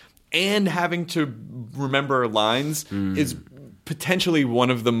strangers and having to remember lines is potentially one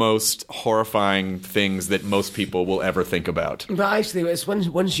of the most horrifying things that most people will ever think about. But actually, it's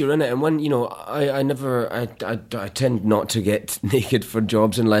once you're in it, and I tend not to get naked for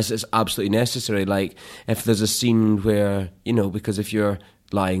jobs unless it's absolutely necessary. Like if there's a scene where, because if you're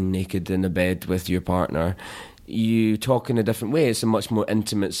lying naked in a bed with your partner, you talk in a different way. It's a much more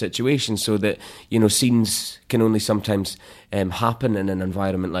intimate situation, so that scenes can only sometimes happen in an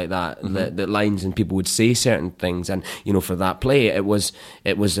environment like that. Mm-hmm. That lines and people would say certain things, and for that play, it was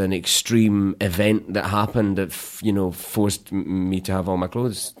an extreme event that happened that forced me to have all my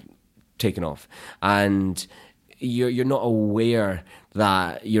clothes taken off, and you're not aware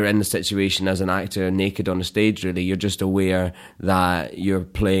that you're in the situation as an actor naked on a stage. Really, you're just aware that you're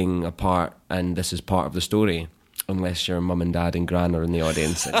playing a part, and this is part of the story. Unless your mum and dad and gran are in the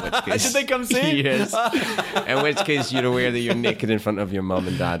audience, in which case, did they come see? Yes. In which case, you're aware that you're naked in front of your mum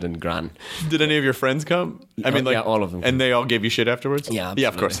and dad and gran. Did any of your friends come? I mean, yeah, all of them. And they all gave you shit afterwards? Yeah, yeah,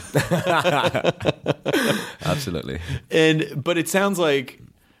 of course. Absolutely. But it sounds like,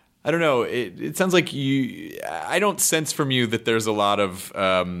 I don't know. It sounds like I don't sense from you that there's a lot of.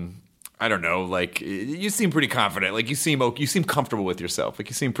 I don't know, like, you seem pretty confident. Like, you seem comfortable with yourself. Like,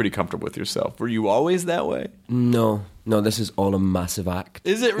 you seem pretty comfortable with yourself. Were you always that way? No, this is all a massive act.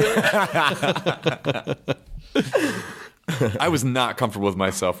 Is it really? I was not comfortable with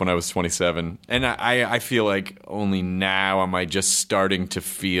myself when I was 27. And I feel like only now am I just starting to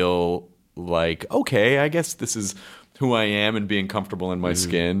feel like, okay, I guess this is who I am and being comfortable in my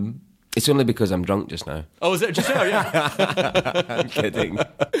skin. It's only because I'm drunk just now. Oh, is it just now? Yeah. I'm kidding.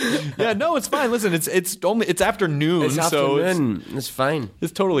 Yeah, no, it's fine. Listen, it's afternoon, It's so afternoon. It's fine.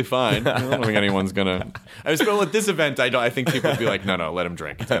 it's totally fine. I don't think anyone's gonna. I was at this event. I think people would be like, no, let him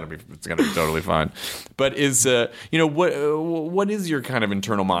drink. It's gonna be totally fine. But what is your kind of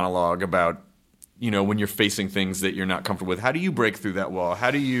internal monologue about? When you're facing things that you're not comfortable with, how do you break through that wall? How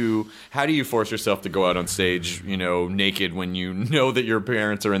do you force yourself to go out on stage, naked when you know that your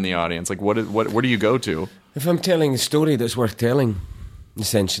parents are in the audience? Like, what do you go to? If I'm telling a story that's worth telling,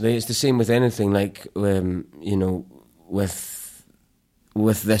 essentially, it's the same with anything. Like, with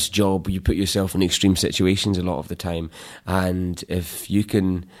this job, you put yourself in extreme situations a lot of the time, and if you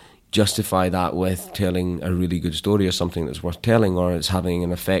can, justify that with telling a really good story or something that's worth telling, or it's having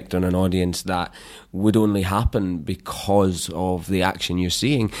an effect on an audience that would only happen because of the action you're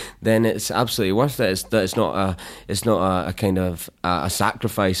seeing, then it's absolutely worth it. It's not a kind of a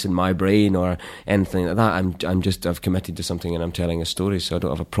sacrifice in my brain or anything like that. I've committed to something and I'm telling a story, so I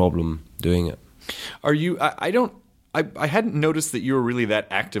don't have a problem doing it. Are you? I hadn't noticed that you were really that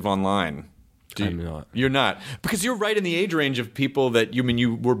active online. I'm not. You're not, because you're right in the age range of people that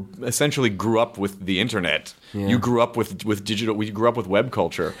you were essentially grew up with the internet. Yeah. You grew up with digital. We grew up with web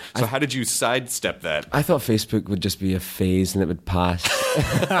culture. So how did you sidestep that? I thought Facebook would just be a phase and it would pass.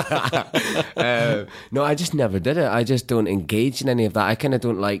 No, I just never did it. I just don't engage in any of that. I kind of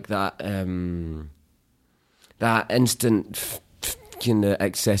don't like that that instant kind of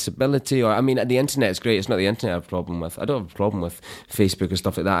accessibility. Or, I mean, the internet is great. It's not the internet I have a problem with. I don't have a problem with Facebook and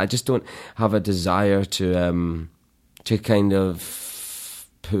stuff like that. I just don't have a desire to kind of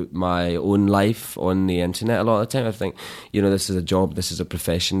put my own life on the internet a lot of the time. I think, this is a job, this is a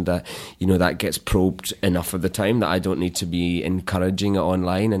profession that, that gets probed enough of the time that I don't need to be encouraging it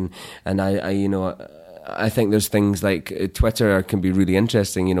online. And I think there's things like Twitter can be really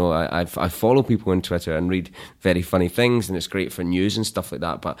interesting. I follow people on Twitter and read very funny things, and it's great for news and stuff like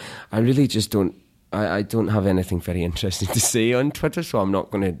that. But I really just don't. I don't have anything very interesting to say on Twitter, so I'm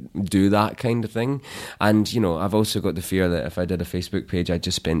not going to do that kind of thing. And, I've also got the fear that if I did a Facebook page, I'd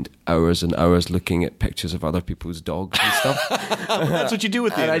just spend hours and hours looking at pictures of other people's dogs and stuff. That's what you do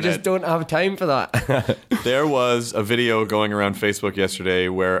with the internet. I just don't have time for that. There was a video going around Facebook yesterday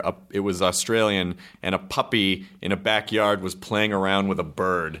where it was Australian, and a puppy in a backyard was playing around with a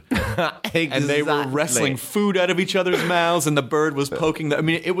bird. Exactly. And they were wrestling food out of each other's mouths, and the bird was poking them. I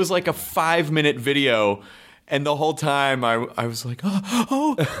mean, it was like a 5-minute video. And the whole time I was like,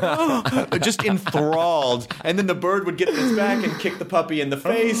 just enthralled. And then the bird would get in its back and kick the puppy in the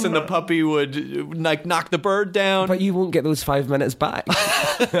face, and the puppy would knock the bird down. But you won't get those 5 minutes back.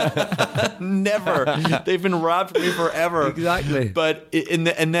 Never. They've been robbed from me forever. Exactly. But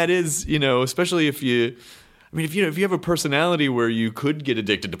and that is, especially if you. I mean, if you have a personality where you could get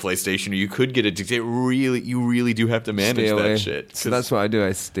addicted to PlayStation, or you could get addicted, you really do have to manage that shit. So that's what I do.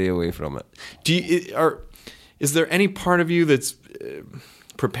 I stay away from it. Is there any part of you that's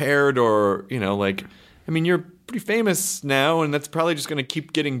prepared, or you're pretty famous now, and that's probably just going to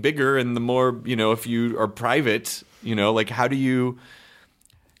keep getting bigger. And the more if you are private, how do you?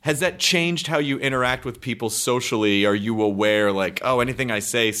 Has that changed how you interact with people socially? Are you aware, anything I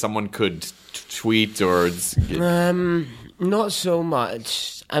say, someone could tweet or? Not so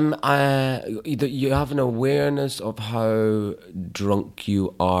much. You have an awareness of how drunk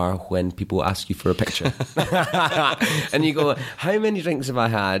you are when people ask you for a picture. And you go, how many drinks have I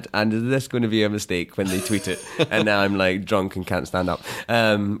had? And is this going to be a mistake when they tweet it? And now I'm drunk and can't stand up,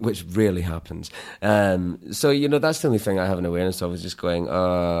 which rarely happens. So, that's the only thing I have an awareness of, is just going,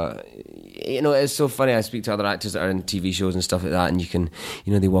 it's so funny. I speak to other actors that are in TV shows and stuff like that, and you can,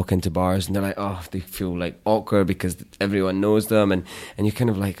 they walk into bars and they're like, they feel awkward because everyone knows them, and you're kind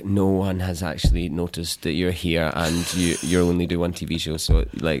of no one has actually noticed that you're here, and you only do one TV show, so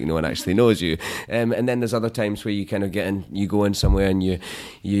no one actually knows you. And then there's other times where you kind of you go in somewhere and you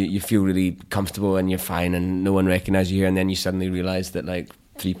feel really comfortable and you're fine and no one recognises you here, and then you suddenly realise that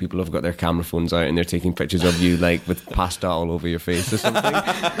 3 people have got their camera phones out and they're taking pictures of you with pasta all over your face or something.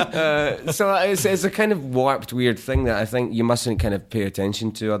 So it's a kind of warped, weird thing that I think you mustn't kind of pay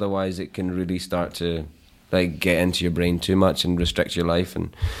attention to, otherwise it can really start to get into your brain too much and restrict your life,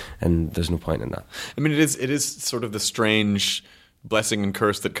 and there's no point in that. I mean, it is sort of the strange blessing and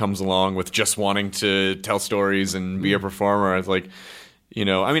curse that comes along with just wanting to tell stories and be a performer. It's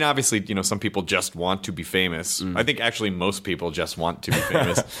obviously, some people just want to be famous. I think actually most people just want to be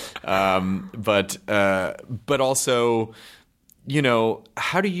famous. But also,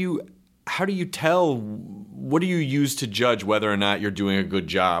 how do you tell? What do you use to judge whether or not you're doing a good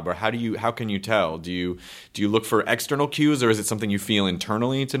job, or how can you tell? Do you look for external cues, or is it something you feel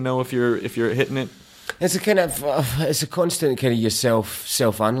internally to know if you're hitting it? It's a constant kind of yourself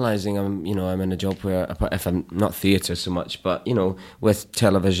self-analysing. I'm in a job where, if I'm not theatre so much, but with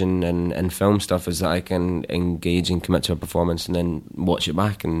television and film stuff, is that I can engage and commit to a performance and then watch it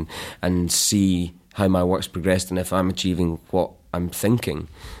back and see how my work's progressed and if I'm achieving what I'm thinking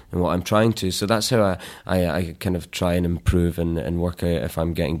and what I'm trying to. So that's how I kind of try and improve and work out if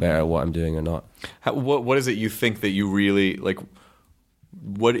I'm getting better at what I'm doing or not. What is it you think that you really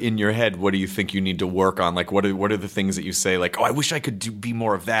what in your head, what do you think you need to work on? What are the things that you say, I wish I could be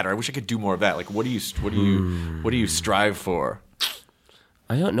more of that, or I wish I could do more of that? What do you strive for?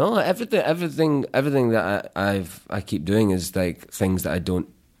 I don't know. Everything that I keep doing is things that I don't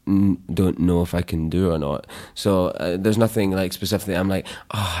don't know if I can do or not. So there's nothing like specifically I'm like,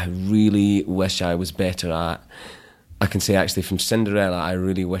 I really wish I was better at. I can say actually from Cinderella, I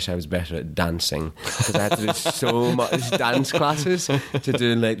really wish I was better at dancing, because I had to do so much dance classes to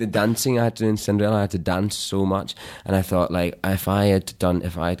do like the dancing I had to do in Cinderella. I had to dance so much, and I thought like if I had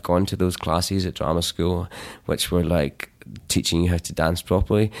gone to those classes at drama school, which were like teaching you how to dance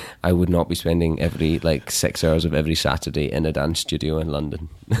properly, I would not be spending every like 6 hours of every Saturday in a dance studio in London.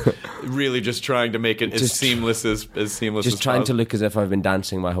 Really just trying to make it as seamless as seamless as just trying to possible. look as if I've been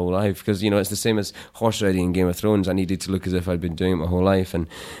dancing my whole life, because it's the same as horse riding in Game of Thrones. I needed to look as if I'd been doing it my whole life, and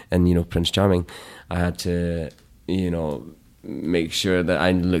Prince Charming, I had to make sure that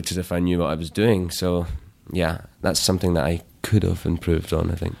I looked as if I knew what I was doing. So yeah, that's something that I could have improved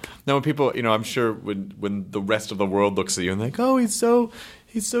on, I think. Now, when people, I'm sure when the rest of the world looks at you and like, oh, he's so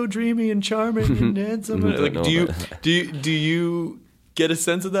dreamy and charming and handsome. Like, do you get a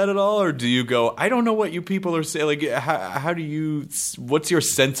sense of that at all, or do you go, I don't know what you people are saying? Like, how do you? What's your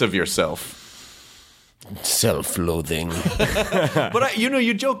sense of yourself? Self-loathing. But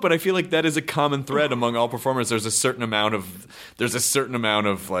you joke, but I feel like that is a common thread among all performers. There's a certain amount of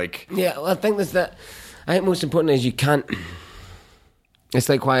like. Yeah, well, I think I think most importantly is you can't. It's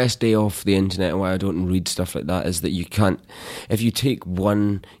like why I stay off the internet and why I don't read stuff like that, is that you can't. If you take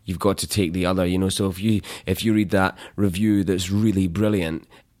one, you've got to take the other. So if you read that review that's really brilliant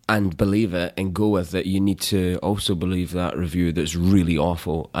and believe it and go with it, you need to also believe that review that's really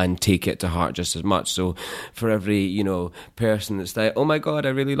awful and take it to heart just as much. So for every person that's like, oh my god, I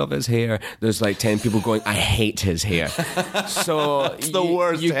really love his hair, there's like 10 people going, I hate his hair. So it's the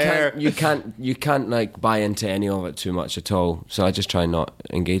worst hair. You can't like buy into any of it too much at all. So I just try not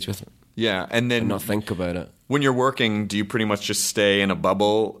engage with it. Yeah, and then not think about it. When you're working, do you pretty much just stay in a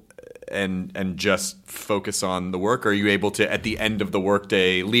bubble and just focus on the work? Or are you able to, at the end of the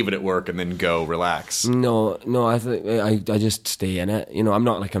workday, leave it at work and then go relax? No, I think I just stay in it. I'm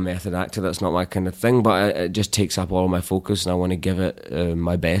not like a method actor. That's not my kind of thing. But it just takes up all my focus, and I want to give it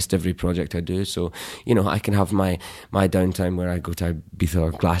my best every project I do. So I can have my downtime where I go to Ibiza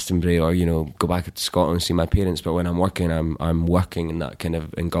or Glastonbury, or go back to Scotland and see my parents. But when I'm working, I'm working, and that kind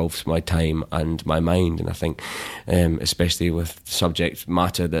of engulfs my time and my mind. And I think, especially with subject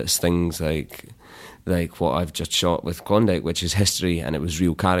matter that's things like what I've just shot with Klondike, which is history and it was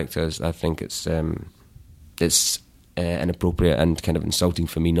real characters, I think it's inappropriate and kind of insulting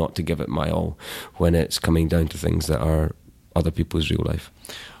for me not to give it my all when it's coming down to things that are other people's real life.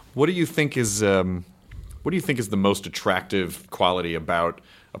 What do you think is the most attractive quality about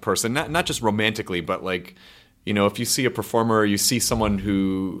a person? Not just romantically, but like, if you see a performer, or you see someone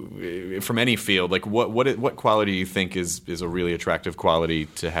who from any field, like what quality do you think is a really attractive quality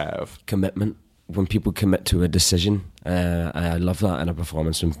to have? Commitment. When people commit to a decision, I love that in a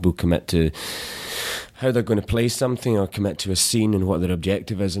performance. When people commit to how they're going to play something, or commit to a scene and what their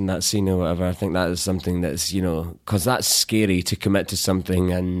objective is in that scene or whatever, I think that is something that's, because that's scary to commit to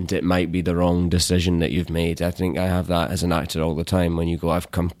something and it might be the wrong decision that you've made. I think I have that as an actor all the time. When you go, I've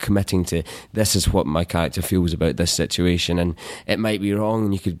come committing to, this is what my character feels about this situation, and it might be wrong,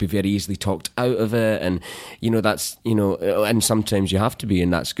 and you could be very easily talked out of it, and that's, and sometimes you have to be,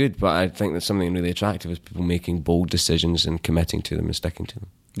 and that's good. But I think that something really attractive is people making bold decisions and committing to them and sticking to them.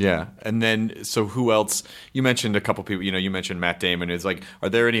 Yeah, and then, so who else? You mentioned a couple people, you mentioned Matt Damon. Is like, are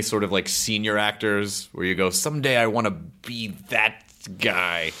there any sort of like senior actors where you go, someday I want to be that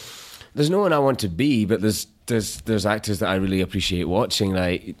guy? There's no one I want to be, but there's actors that I really appreciate watching,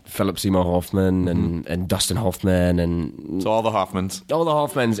 like Philip Seymour Hoffman and Dustin Hoffman, and so all the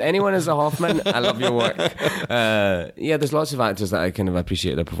Hoffmans. Anyone is a Hoffman, I love your work. Yeah, there's lots of actors that I kind of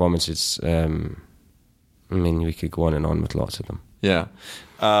appreciate their performances. We could go on and on with lots of them. Yeah.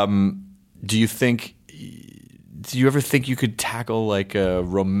 Do you ever think you could tackle like a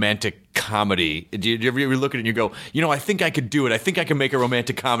romantic comedy? Do you ever look at it and you go, I think I could do it. I think I can make a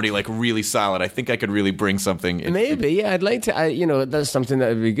romantic comedy like really solid. I think I could really bring something. Maybe, yeah. I'd like to. That's something that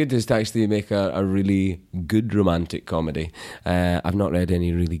would be good, is to actually make a really good romantic comedy. I've not read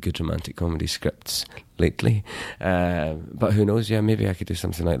any really good romantic comedy scripts lately, but who knows? Yeah, maybe I could do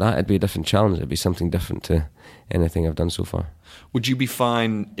something like that. It'd be a different challenge. It'd be something different to anything I've done so far. Would you be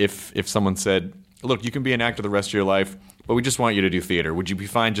fine if someone said, look, you can be an actor the rest of your life, but we just want you to do theater? Would you be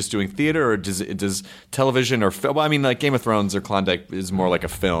fine just doing theater, or does television or film? Well, I mean, like Game of Thrones or Klondike is more like a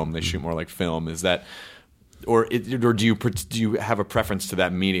film. They shoot more like film. Is that, or do you have a preference to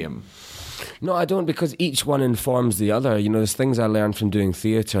that medium? No, I don't, because each one informs the other. There's things I learned from doing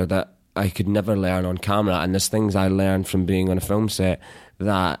theater that I could never learn on camera, and there's things I learned from being on a film set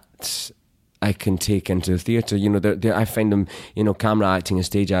that I can take into the theatre. You know, I find them, you know, camera acting and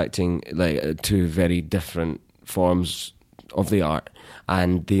stage acting like two very different forms of the art,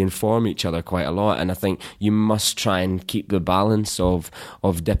 and they inform each other quite a lot. And I think you must try and keep the balance of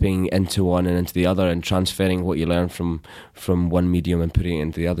dipping into one and into the other, and transferring what you learn from one medium and putting it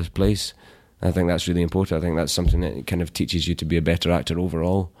into the other place. I think that's really important. I think that's something that kind of teaches you to be a better actor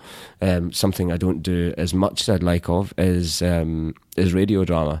overall. Something I don't do as much as I'd like of is radio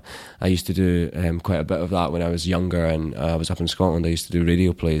drama. I used to do quite a bit of that when I was younger, and I was up in Scotland. I used to do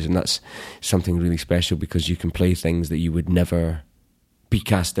radio plays, and that's something really special because you can play things that you would never be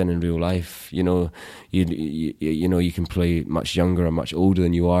cast in real life. You know, you know, you can play much younger or much older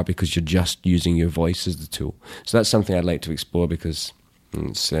than you are because you're just using your voice as the tool. So that's something I'd like to explore, because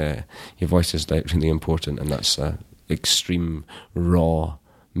it's your voice is like really important, and that's extreme raw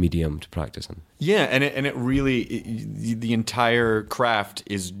medium to practice in. Yeah, and it really, the entire craft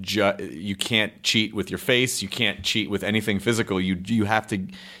is you can't cheat with your face, you can't cheat with anything physical. You have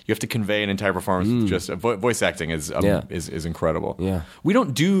to convey an entire performance with just voice acting is incredible. Yeah, we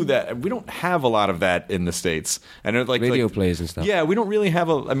don't do that. We don't have a lot of that in the States. And like radio plays and stuff. Yeah, we don't really have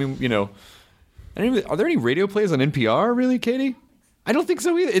I mean, you know, are there any radio plays on NPR really, Katie? I don't think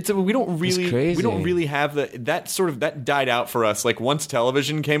so either. We don't really have that died out for us. Like once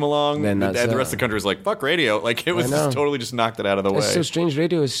television came along, then the rest of the country was like, fuck radio. Like it was totally just knocked it out of the way. It's so strange.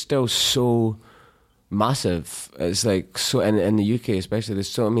 Radio is still so massive. It's like so in the UK especially.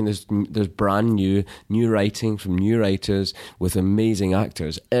 There's brand new writing from new writers with amazing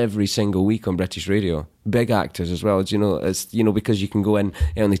actors every single week on British radio. Big actors as well. You know, it's, you know, because you can go in,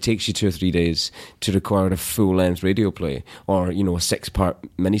 it only takes you 2 or 3 days to record a full-length radio play, or, you know, a 6-part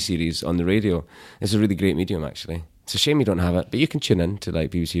miniseries on the radio. It's a really great medium, actually. It's a shame you don't have it, but you can tune in to like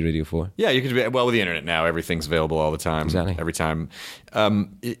BBC Radio 4. Yeah, you can. Well, with the internet now, everything's available all the time. Exactly. Every time.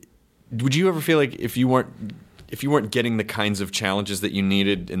 Would you ever feel like if you weren't getting the kinds of challenges that you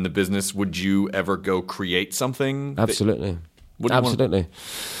needed in the business, would you ever go create something? Absolutely. Absolutely.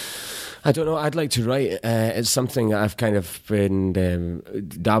 I don't know. I'd like to write. It's something that I've kind of been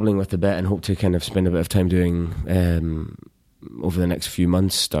dabbling with a bit, and hope to kind of spend a bit of time doing over the next few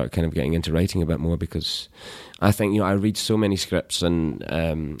months. Start kind of getting into writing a bit more, because I think, you know, I read so many scripts, and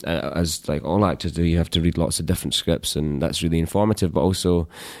as like all actors do, you have to read lots of different scripts, and that's really informative. But also,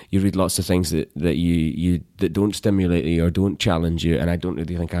 you read lots of things that that don't stimulate you or don't challenge you. And I don't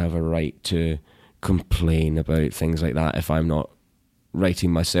really think I have a right to complain about things like that if I'm not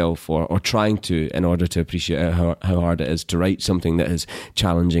writing myself or trying to, in order to appreciate how hard it is to write something that is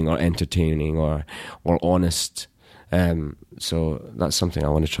challenging or entertaining or honest. So that's something I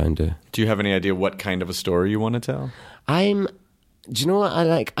want to try and do. Do you have any idea what kind of a story you want to tell? Do you know what I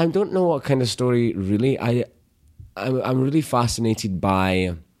like? I don't know what kind of story really. I'm really fascinated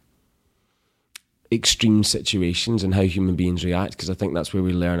by extreme situations and how human beings react, because I think that's where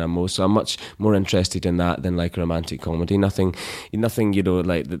we learn our most. So I'm much more interested in that than like a romantic comedy. Nothing, you know,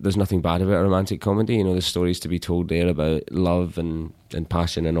 like there's nothing bad about a romantic comedy. You know, there's stories to be told there about love and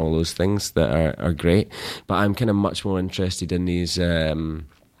passion and all those things that are great. But I'm kind of much more interested in these kind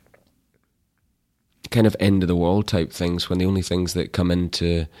of end of the world type things, when the only things that come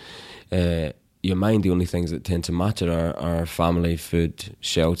into your mind, the only things that tend to matter are family, food,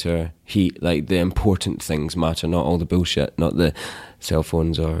 shelter, heat. Like the important things matter, not all the bullshit, not the cell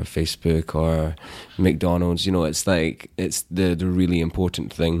phones or Facebook or McDonald's. You know, it's like it's the really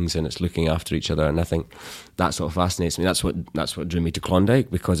important things, and it's looking after each other. And I think that sort of fascinates me. That's what drew me to Klondike,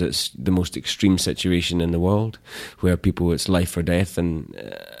 because it's the most extreme situation in the world, where people, it's life or death, and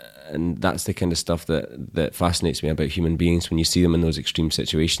that's the kind of stuff that fascinates me about human beings. When you see them in those extreme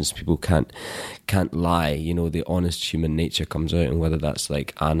situations, people can't lie. You know, the honest human nature comes out, and whether that's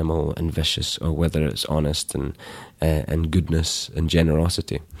like animal and vicious, or whether it's honest and goodness and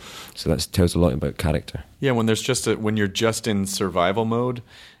generosity. So that tells a lot about character. Yeah, when when you're just in survival mode,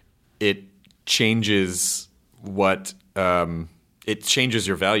 it changes it changes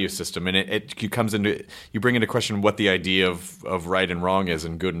your value system, and you bring into question what the idea of right and wrong is,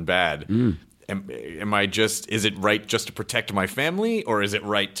 and good and bad. Is it right just to protect my family, or is it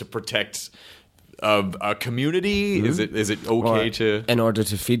right to protect a community? Is it okay to, in order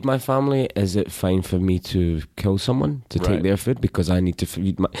to feed my family, is it fine for me to kill someone to take their food because I need to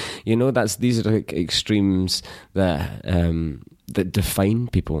feed my, you know, these are like extremes that define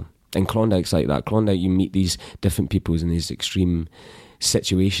people. And Klondike's like that. Klondike, you meet these different peoples in these extreme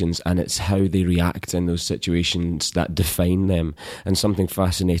situations, and it's how they react in those situations that define them. And something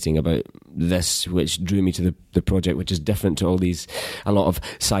fascinating about this, which drew me to the project, which is different to a lot of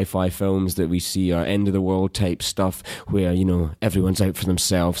sci-fi films that we see, are end of the world type stuff where, you know, everyone's out for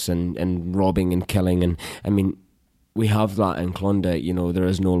themselves and robbing and killing. And I mean, we have that in Klondike. You know, there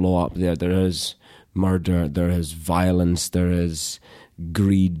is no law up there. There is murder, there is violence, there is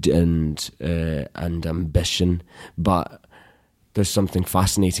greed and ambition, but there's something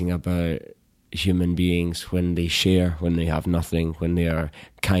fascinating about human beings when they share, when they have nothing, when they are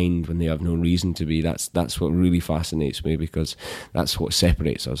kind, when they have no reason to be. That's what really fascinates me, because that's what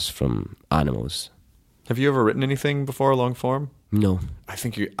separates us from animals. Have you ever written anything before, long form? No. I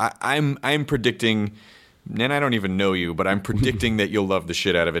think I'm predicting, and I don't even know you, but I'm predicting that you'll love the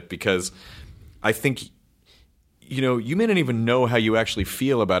shit out of it, because I think, you know, you may not even know how you actually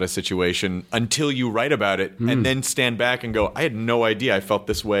feel about a situation until you write about it and then stand back and go, I had no idea I felt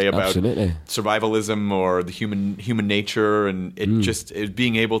this way about Absolutely. survivalism or the human nature, and it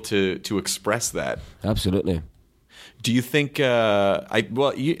being able to express that. Absolutely. Do you think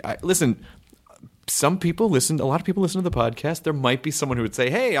listen, a lot of people listen to the podcast. There might be someone who would say,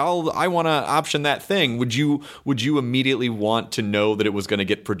 "Hey, I want to option that thing." Would you immediately want to know that it was going to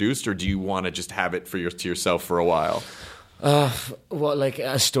get produced, or do you want to just have it to yourself for a while? What, like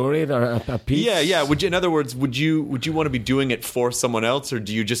a story or a piece? Yeah. In other words, would you want to be doing it for someone else, or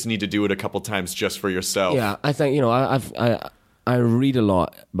do you just need to do it a couple times just for yourself? Yeah, I think, you know, I read a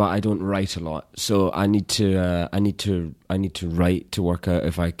lot, but I don't write a lot. So I need to write to work out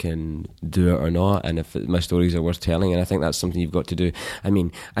if I can do it or not, and if my stories are worth telling. And I think that's something you've got to do. I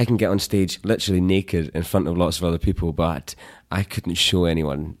mean, I can get on stage literally naked in front of lots of other people, but I couldn't show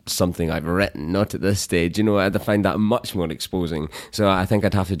anyone something I've written, not at this stage. You know, I'd find that much more exposing. So I think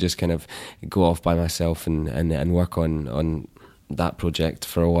I'd have to just kind of go off by myself and work on that project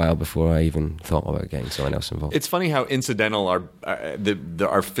for a while before I even thought about getting someone else involved. It's funny how incidental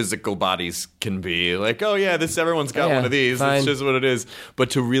our physical bodies can be. Like, oh yeah, everyone's got one of these. Fine. It's just what it is. But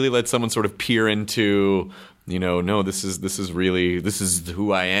to really let someone sort of peer into, you know, no, this is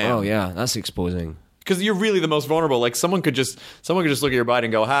who I am. Oh yeah, that's exposing. Because you're really the most vulnerable. Like someone could just look at your body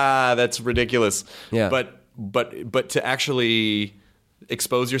and go, "Ha, that's ridiculous." Yeah. But to actually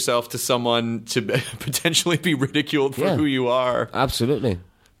expose yourself to someone to potentially be ridiculed for who you are. Absolutely.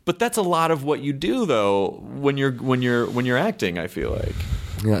 But that's a lot of what you do, though, when you're acting, I feel like.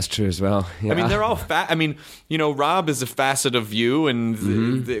 Yeah, that's true as well. Yeah. I mean, they're all I mean, you know, Rob is a facet of you,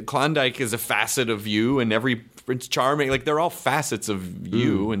 and the Klondike is a facet of you, and every Prince Charming, like they're all facets of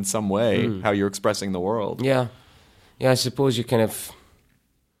you in some way, how you're expressing the world. Yeah. Yeah, I suppose you kind of...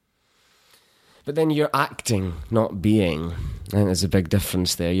 But then you're acting, not being. I think there's a big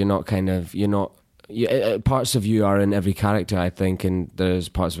difference there. Parts of you are in every character, I think, and there's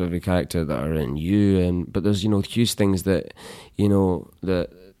parts of every character that are in you. But there's, you know, huge things that, you know,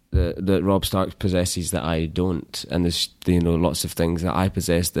 that Rob Stark possesses that I don't, and there's, you know, lots of things that I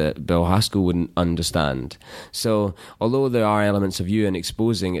possess that Bill Haskell wouldn't understand. So although there are elements of you in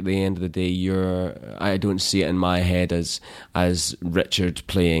exposing, at the end of the day, I don't see it in my head as Richard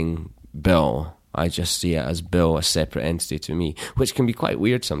playing Bill. I just see it as Bill, a separate entity to me, which can be quite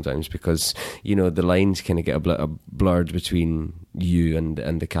weird sometimes, because, you know, the lines kind of get a blurred between you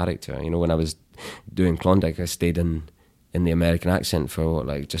and the character. You know, when I was doing Klondike, I stayed in the American accent for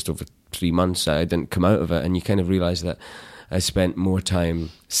just over 3 months. I didn't come out of it, and you kind of realise that I spent more time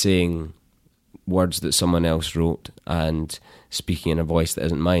saying words that someone else wrote and speaking in a voice that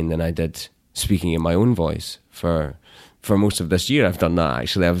isn't mine than I did speaking in my own voice for most of this year. I've done that,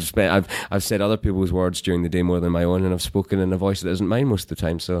 actually. I've said other people's words during the day more than my own, and I've spoken in a voice that isn't mine most of the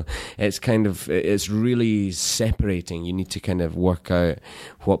time. So it's really separating. You need to kind of work out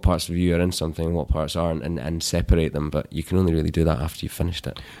what parts of you are in something and what parts aren't, and separate them. But you can only really do that after you've finished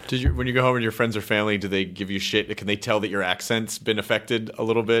it. When you go home with your friends or family, do they give you shit? Can they tell that your accent's been affected a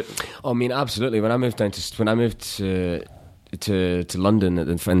little bit? Oh, I mean, absolutely. When I moved to London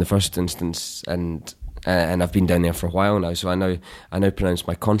in the first instance, and I've been down there for a while now, so I now pronounce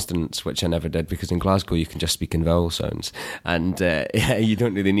my consonants, which I never did, because in Glasgow you can just speak in vowel sounds, and you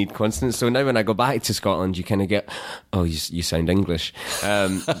don't really need consonants. So now when I go back to Scotland, you kind of get, oh, you sound English.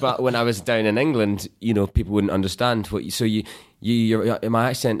 But when I was down in England, you know, people wouldn't understand what you. So my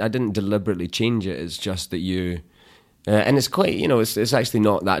accent, I didn't deliberately change it. It's just that you. And it's quite, you know, it's actually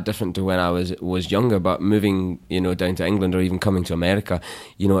not that different to when I was younger, but moving, you know, down to England or even coming to America,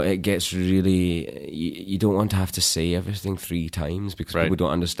 you know, it gets really, you don't want to have to say everything 3 times because people don't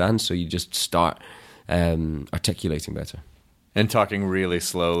understand, so you just start articulating better. And talking really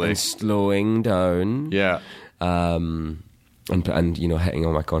slowly. And slowing down. Yeah. and hitting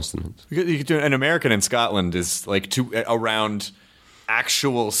all my consonants. You could do an American in Scotland is like around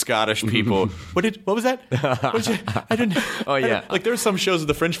actual Scottish people. What was that? I didn't. Oh yeah. Like there's some shows at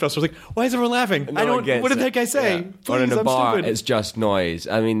the Fringe Festival. Like, why is everyone laughing? What did that guy say? Yeah. Please, or in a I'm bar, stupid. it's just noise.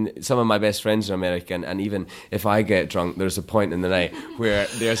 I mean, some of my best friends are American, and even if I get drunk, there's a point in the night where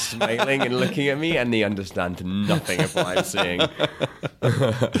they're smiling and looking at me, and they understand nothing of what I'm saying.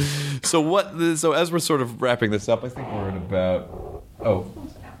 So as we're sort of wrapping this up, I think we're at about. Oh,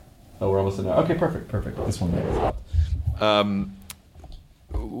 we're almost at now. Okay, perfect. This one there.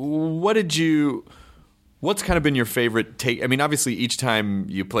 What's kind of been your favorite take? I mean, obviously, each time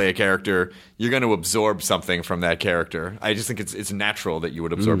you play a character, you're going to absorb something from that character. I just think it's natural that you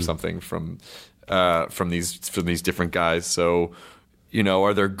would absorb something from these different guys. So,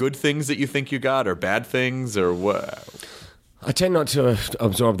 are there good things that you think you got, or bad things, or what? I tend not to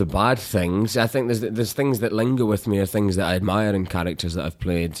absorb the bad things. I think there's things that linger with me, or things that I admire in characters that I've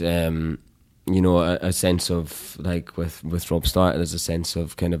played. A sense of, like with Rob Stark, there's a sense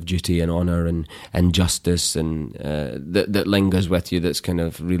of kind of duty and honour and justice, and that lingers with you. That's kind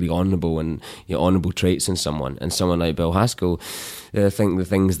of really honourable, and honourable traits in someone. And someone like Bill Haskell, I think the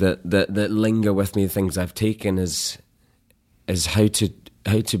things that linger with me, the things I've taken is how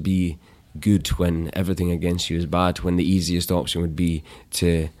to be good when everything against you is bad. When the easiest option would be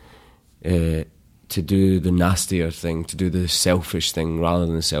to do the nastier thing, to do the selfish thing rather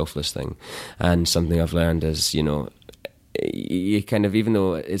than the selfless thing. And something I've learned is, you kind of, even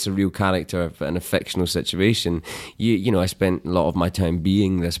though it's a real character in a fictional situation, I spent a lot of my time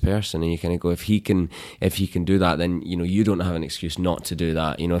being this person, and you kind of go, if he can do that, then you don't have an excuse not to do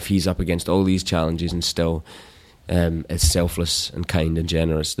that. If he's up against all these challenges and still is selfless and kind and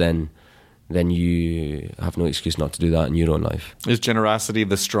generous, then you have no excuse not to do that in your own life. Is generosity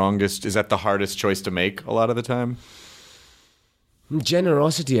the strongest? Is that the hardest choice to make a lot of the time?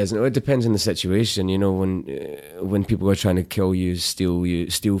 Generosity isn't. It depends on the situation. When people are trying to kill you,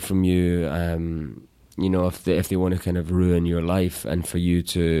 steal from you. If they want to kind of ruin your life, and for you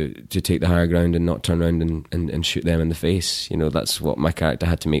to take the higher ground and not turn around and shoot them in the face. That's what my character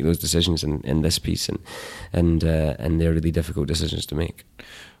had to make, those decisions in this piece, and they're really difficult decisions to make.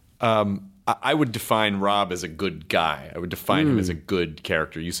 I would define Rob as a good guy. I would define him as a good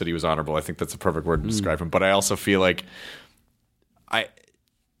character. You said he was honorable. I think that's a perfect word to describe him. But I also feel like I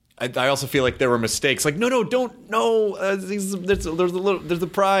also feel like there were mistakes. Like, no, don't, no. There's the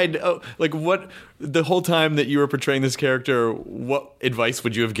pride. Oh, like, what the whole time that you were portraying this character, what advice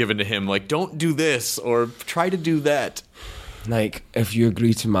would you have given to him? Like, don't do this or try to do that. Like, if you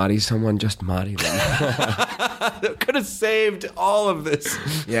agree to marry someone, just marry them. That could have saved all of this.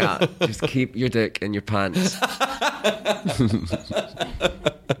 Yeah, just keep your dick in your pants.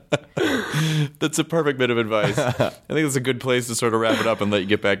 That's a perfect bit of advice. I think that's a good place to sort of wrap it up and let you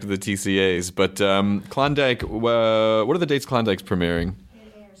get back to the TCAs. But Klondike, what are the dates Klondike's premiering?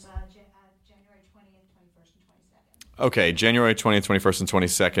 It airs January 20th, 21st, and 22nd. Okay, January 20th, 21st, and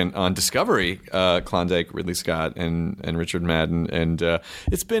 22nd on Discovery. Klondike, Ridley Scott, and Richard Madden. And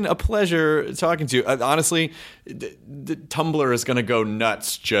it's been a pleasure talking to you. Honestly, the Tumblr is going to go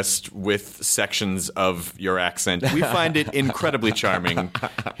nuts just with sections of your accent. We find it incredibly charming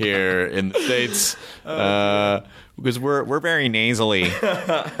here in the States. Because we're very nasally,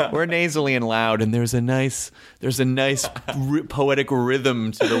 we're nasally and loud, and there's a nice poetic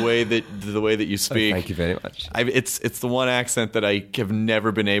rhythm to the way that you speak. Thank you very much. It's the one accent that I have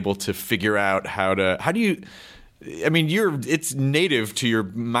never been able to figure out how do you. I mean, it's native to your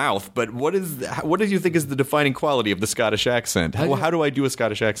mouth, but what do you think is the defining quality of the Scottish accent? How do I do a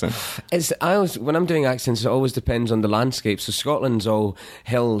Scottish accent? When I'm doing accents, it always depends on the landscape. So Scotland's all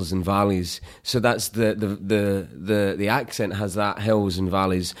hills and valleys. So that's the accent has that hills and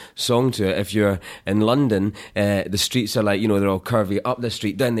valleys song to it. If you're in London, the streets are like, they're all curvy, up the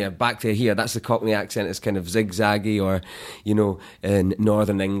street, down there, back there, here. That's the Cockney accent. It's kind of zigzaggy. Or, in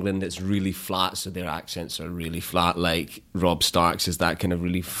Northern England, it's really flat. So their accents are really flat, like Rob Stark's is that kind of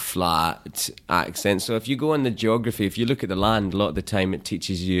really flat accent. So if you go on the geography, if you look at the land, a lot of the time it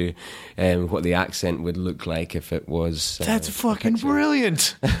teaches you what the accent would look like if it was. That's fucking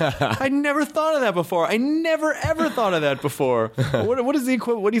brilliant. I never thought of that before. I never ever thought of that before. What is the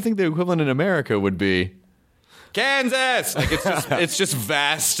what do you think the equivalent in America would be? Kansas! Like it's just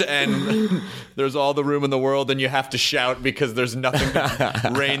vast, and there's all the room in the world, and you have to shout because there's nothing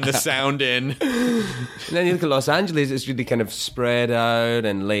to rein the sound in. And then you look at Los Angeles, it's really kind of spread out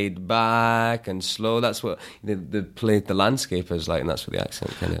and laid back and slow. That's what the landscape is like, and that's what the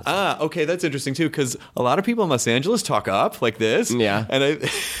accent kind of is. Okay, that's interesting too, because a lot of people in Los Angeles talk up like this. Yeah. And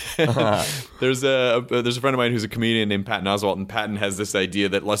there's a friend of mine who's a comedian named Patton Oswalt, and Patton has this idea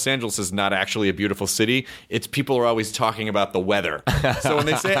that Los Angeles is not actually a beautiful city. It's people are always talking about the weather. So when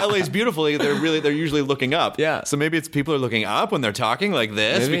they say LA's beautiful, they're usually looking up. Yeah. So maybe it's people are looking up when they're talking like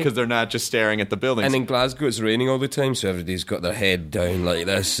this because they're not just staring at the buildings. And in Glasgow, it's raining all the time, so everybody's got their head down like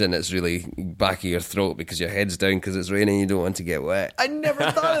this, and it's really back of your throat because your head's down because it's raining. You don't want to get wet. I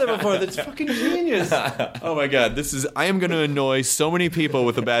never thought of that before. That's fucking genius. Oh my god, I am going to annoy so many people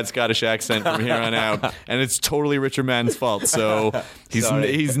with a bad Scottish accent from here on out, and it's totally Richard Madden's fault. So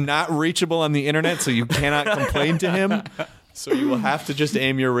he's not reachable on the internet, so you cannot complain to him. So you will have to just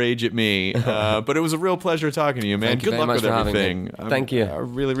aim your rage at me. But it was a real pleasure talking to you, man. Thank you Good very luck much with for having everything. me. Thank you.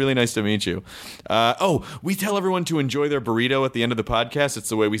 Really, really nice to meet you. We tell everyone to enjoy their burrito at the end of the podcast. It's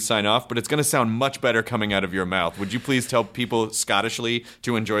the way we sign off, but it's going to sound much better coming out of your mouth. Would you please tell people Scottishly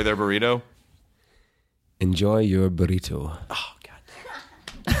to enjoy their burrito? Enjoy your burrito. Oh,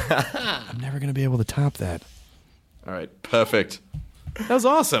 God. I'm never going to be able to top that. All right, perfect. That was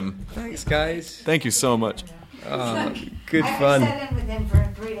awesome. Thanks, guys. Thank you so much. Good I fun. sat in with him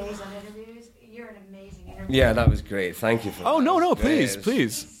for 3 days on interviews. You're an amazing interviewer. Yeah, that was great. Thank you for that. Oh, no, It was great. please, It was-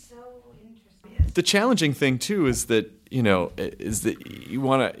 please. So interesting. The challenging thing too is that you want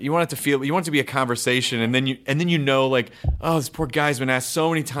it to feel, you want it to be a conversation, and then you know, like, oh, this poor guy's been asked so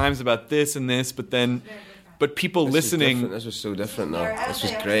many times about this and this, but people This was listening. different. This was so different, though. You're out This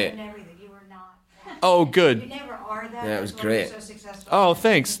was there great. and everything. You were not that. Oh, You good. never are that. Yeah, it was That's why you're great. So successful Oh, in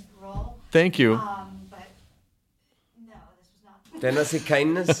thanks. this role. Thank you. But no, this was not. Didn't I say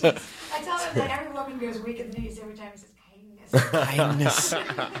kindness? I tell him that every woman goes weak at the knees every time he says kindness.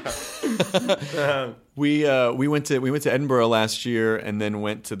 We went to Edinburgh last year, and then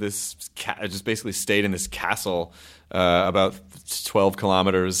went to this just basically stayed in this castle about 12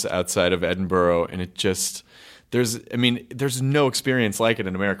 kilometers outside of Edinburgh, and it just there's no experience like it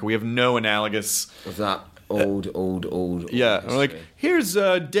in America. We have no analogous. Of that old. Yeah, and we're like, here's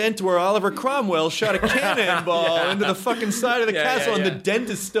a dent where Oliver Cromwell shot a cannonball into the fucking side of the castle, and the dent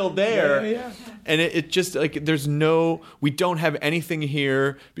is still there. Yeah. And it just, like, we don't have anything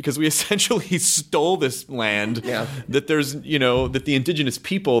here because we essentially stole this land. Yeah. That that the indigenous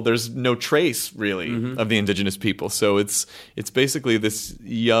people, there's no trace really of the indigenous people. So it's basically this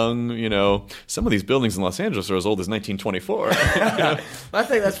young, some of these buildings in Los Angeles are as old as 1924. I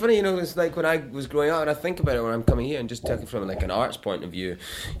think that's funny, it's like when I was growing up, and I think about it when I'm coming here, and just talking from like an arts point of view,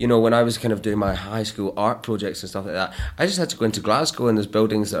 when I was kind of doing my high school art projects and stuff like that, I just had to go into Glasgow, and there's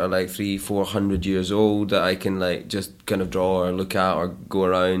buildings that are like 300-400 years old that I can like just kind of draw or look at or go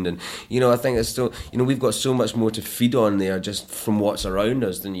around, and I think it's still, we've got so much more to feed on there just from what's around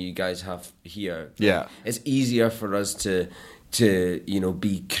us than you guys have here. Yeah. It's easier for us to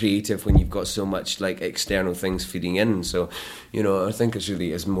be creative when you've got so much like external things feeding in. So, I think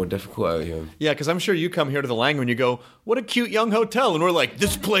it's more difficult out here. Yeah, because I'm sure you come here to the Langman and you go, what a cute young hotel. And we're like,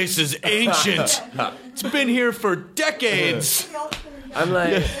 this place is ancient. It's been here for decades. I'm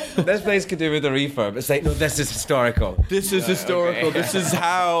like, this place could do with a refurb. It's like, no, this is historical. This is historical. Okay. This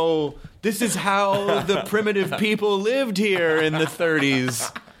is how the primitive people lived here in the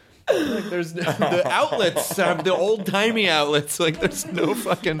 30s. Like, there's the outlets have the old timey outlets. Like, there's no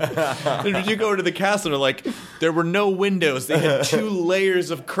fucking. You go to the castle, and like, there were no windows. They had 2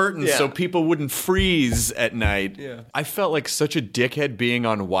 layers of curtains so people wouldn't freeze at night. Yeah. I felt like such a dickhead being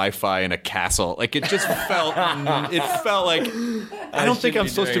on Wi-Fi in a castle. Like, it just felt. It felt like I don't think I'm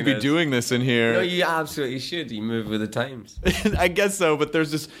supposed to be doing this in here. No, you absolutely should. You move with the times. I guess so, but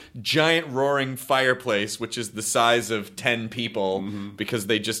there's this giant roaring fireplace, which is the size of 10 people, because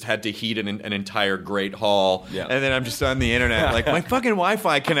they just had to heat an entire great hall. Yeah. And then I'm just on the internet, like, my fucking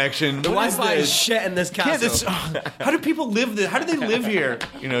Wi-Fi connection. The Wi-Fi is shit in this castle. How do people live this? How do they live here?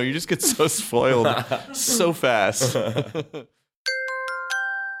 You just get so spoiled so fast.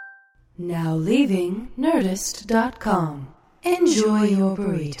 Now leaving Nerdist.com. Enjoy your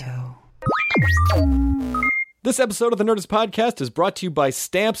burrito. This episode of the Nerdist Podcast is brought to you by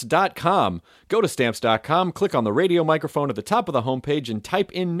Stamps.com. Go to Stamps.com, click on the radio microphone at the top of the homepage, and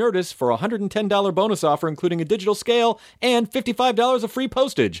type in Nerdist for a $110 bonus offer, including a digital scale and $55 of free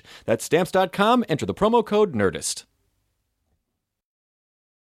postage. That's Stamps.com. Enter the promo code Nerdist.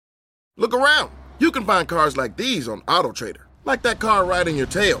 Look around. You can find cars like these on AutoTrader, like that car riding your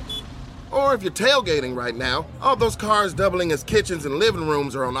tail. Or if you're tailgating right now, all those cars doubling as kitchens and living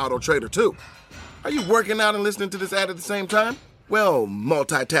rooms are on AutoTrader too. Are you working out and listening to this ad at the same time? Well,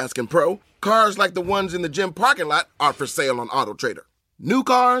 multitasking pro, cars like the ones in the gym parking lot are for sale on AutoTrader. New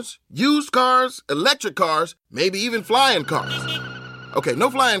cars, used cars, electric cars, maybe even flying cars. Okay, no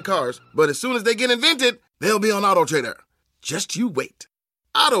flying cars, but as soon as they get invented, they'll be on AutoTrader. Just you wait.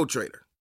 AutoTrader.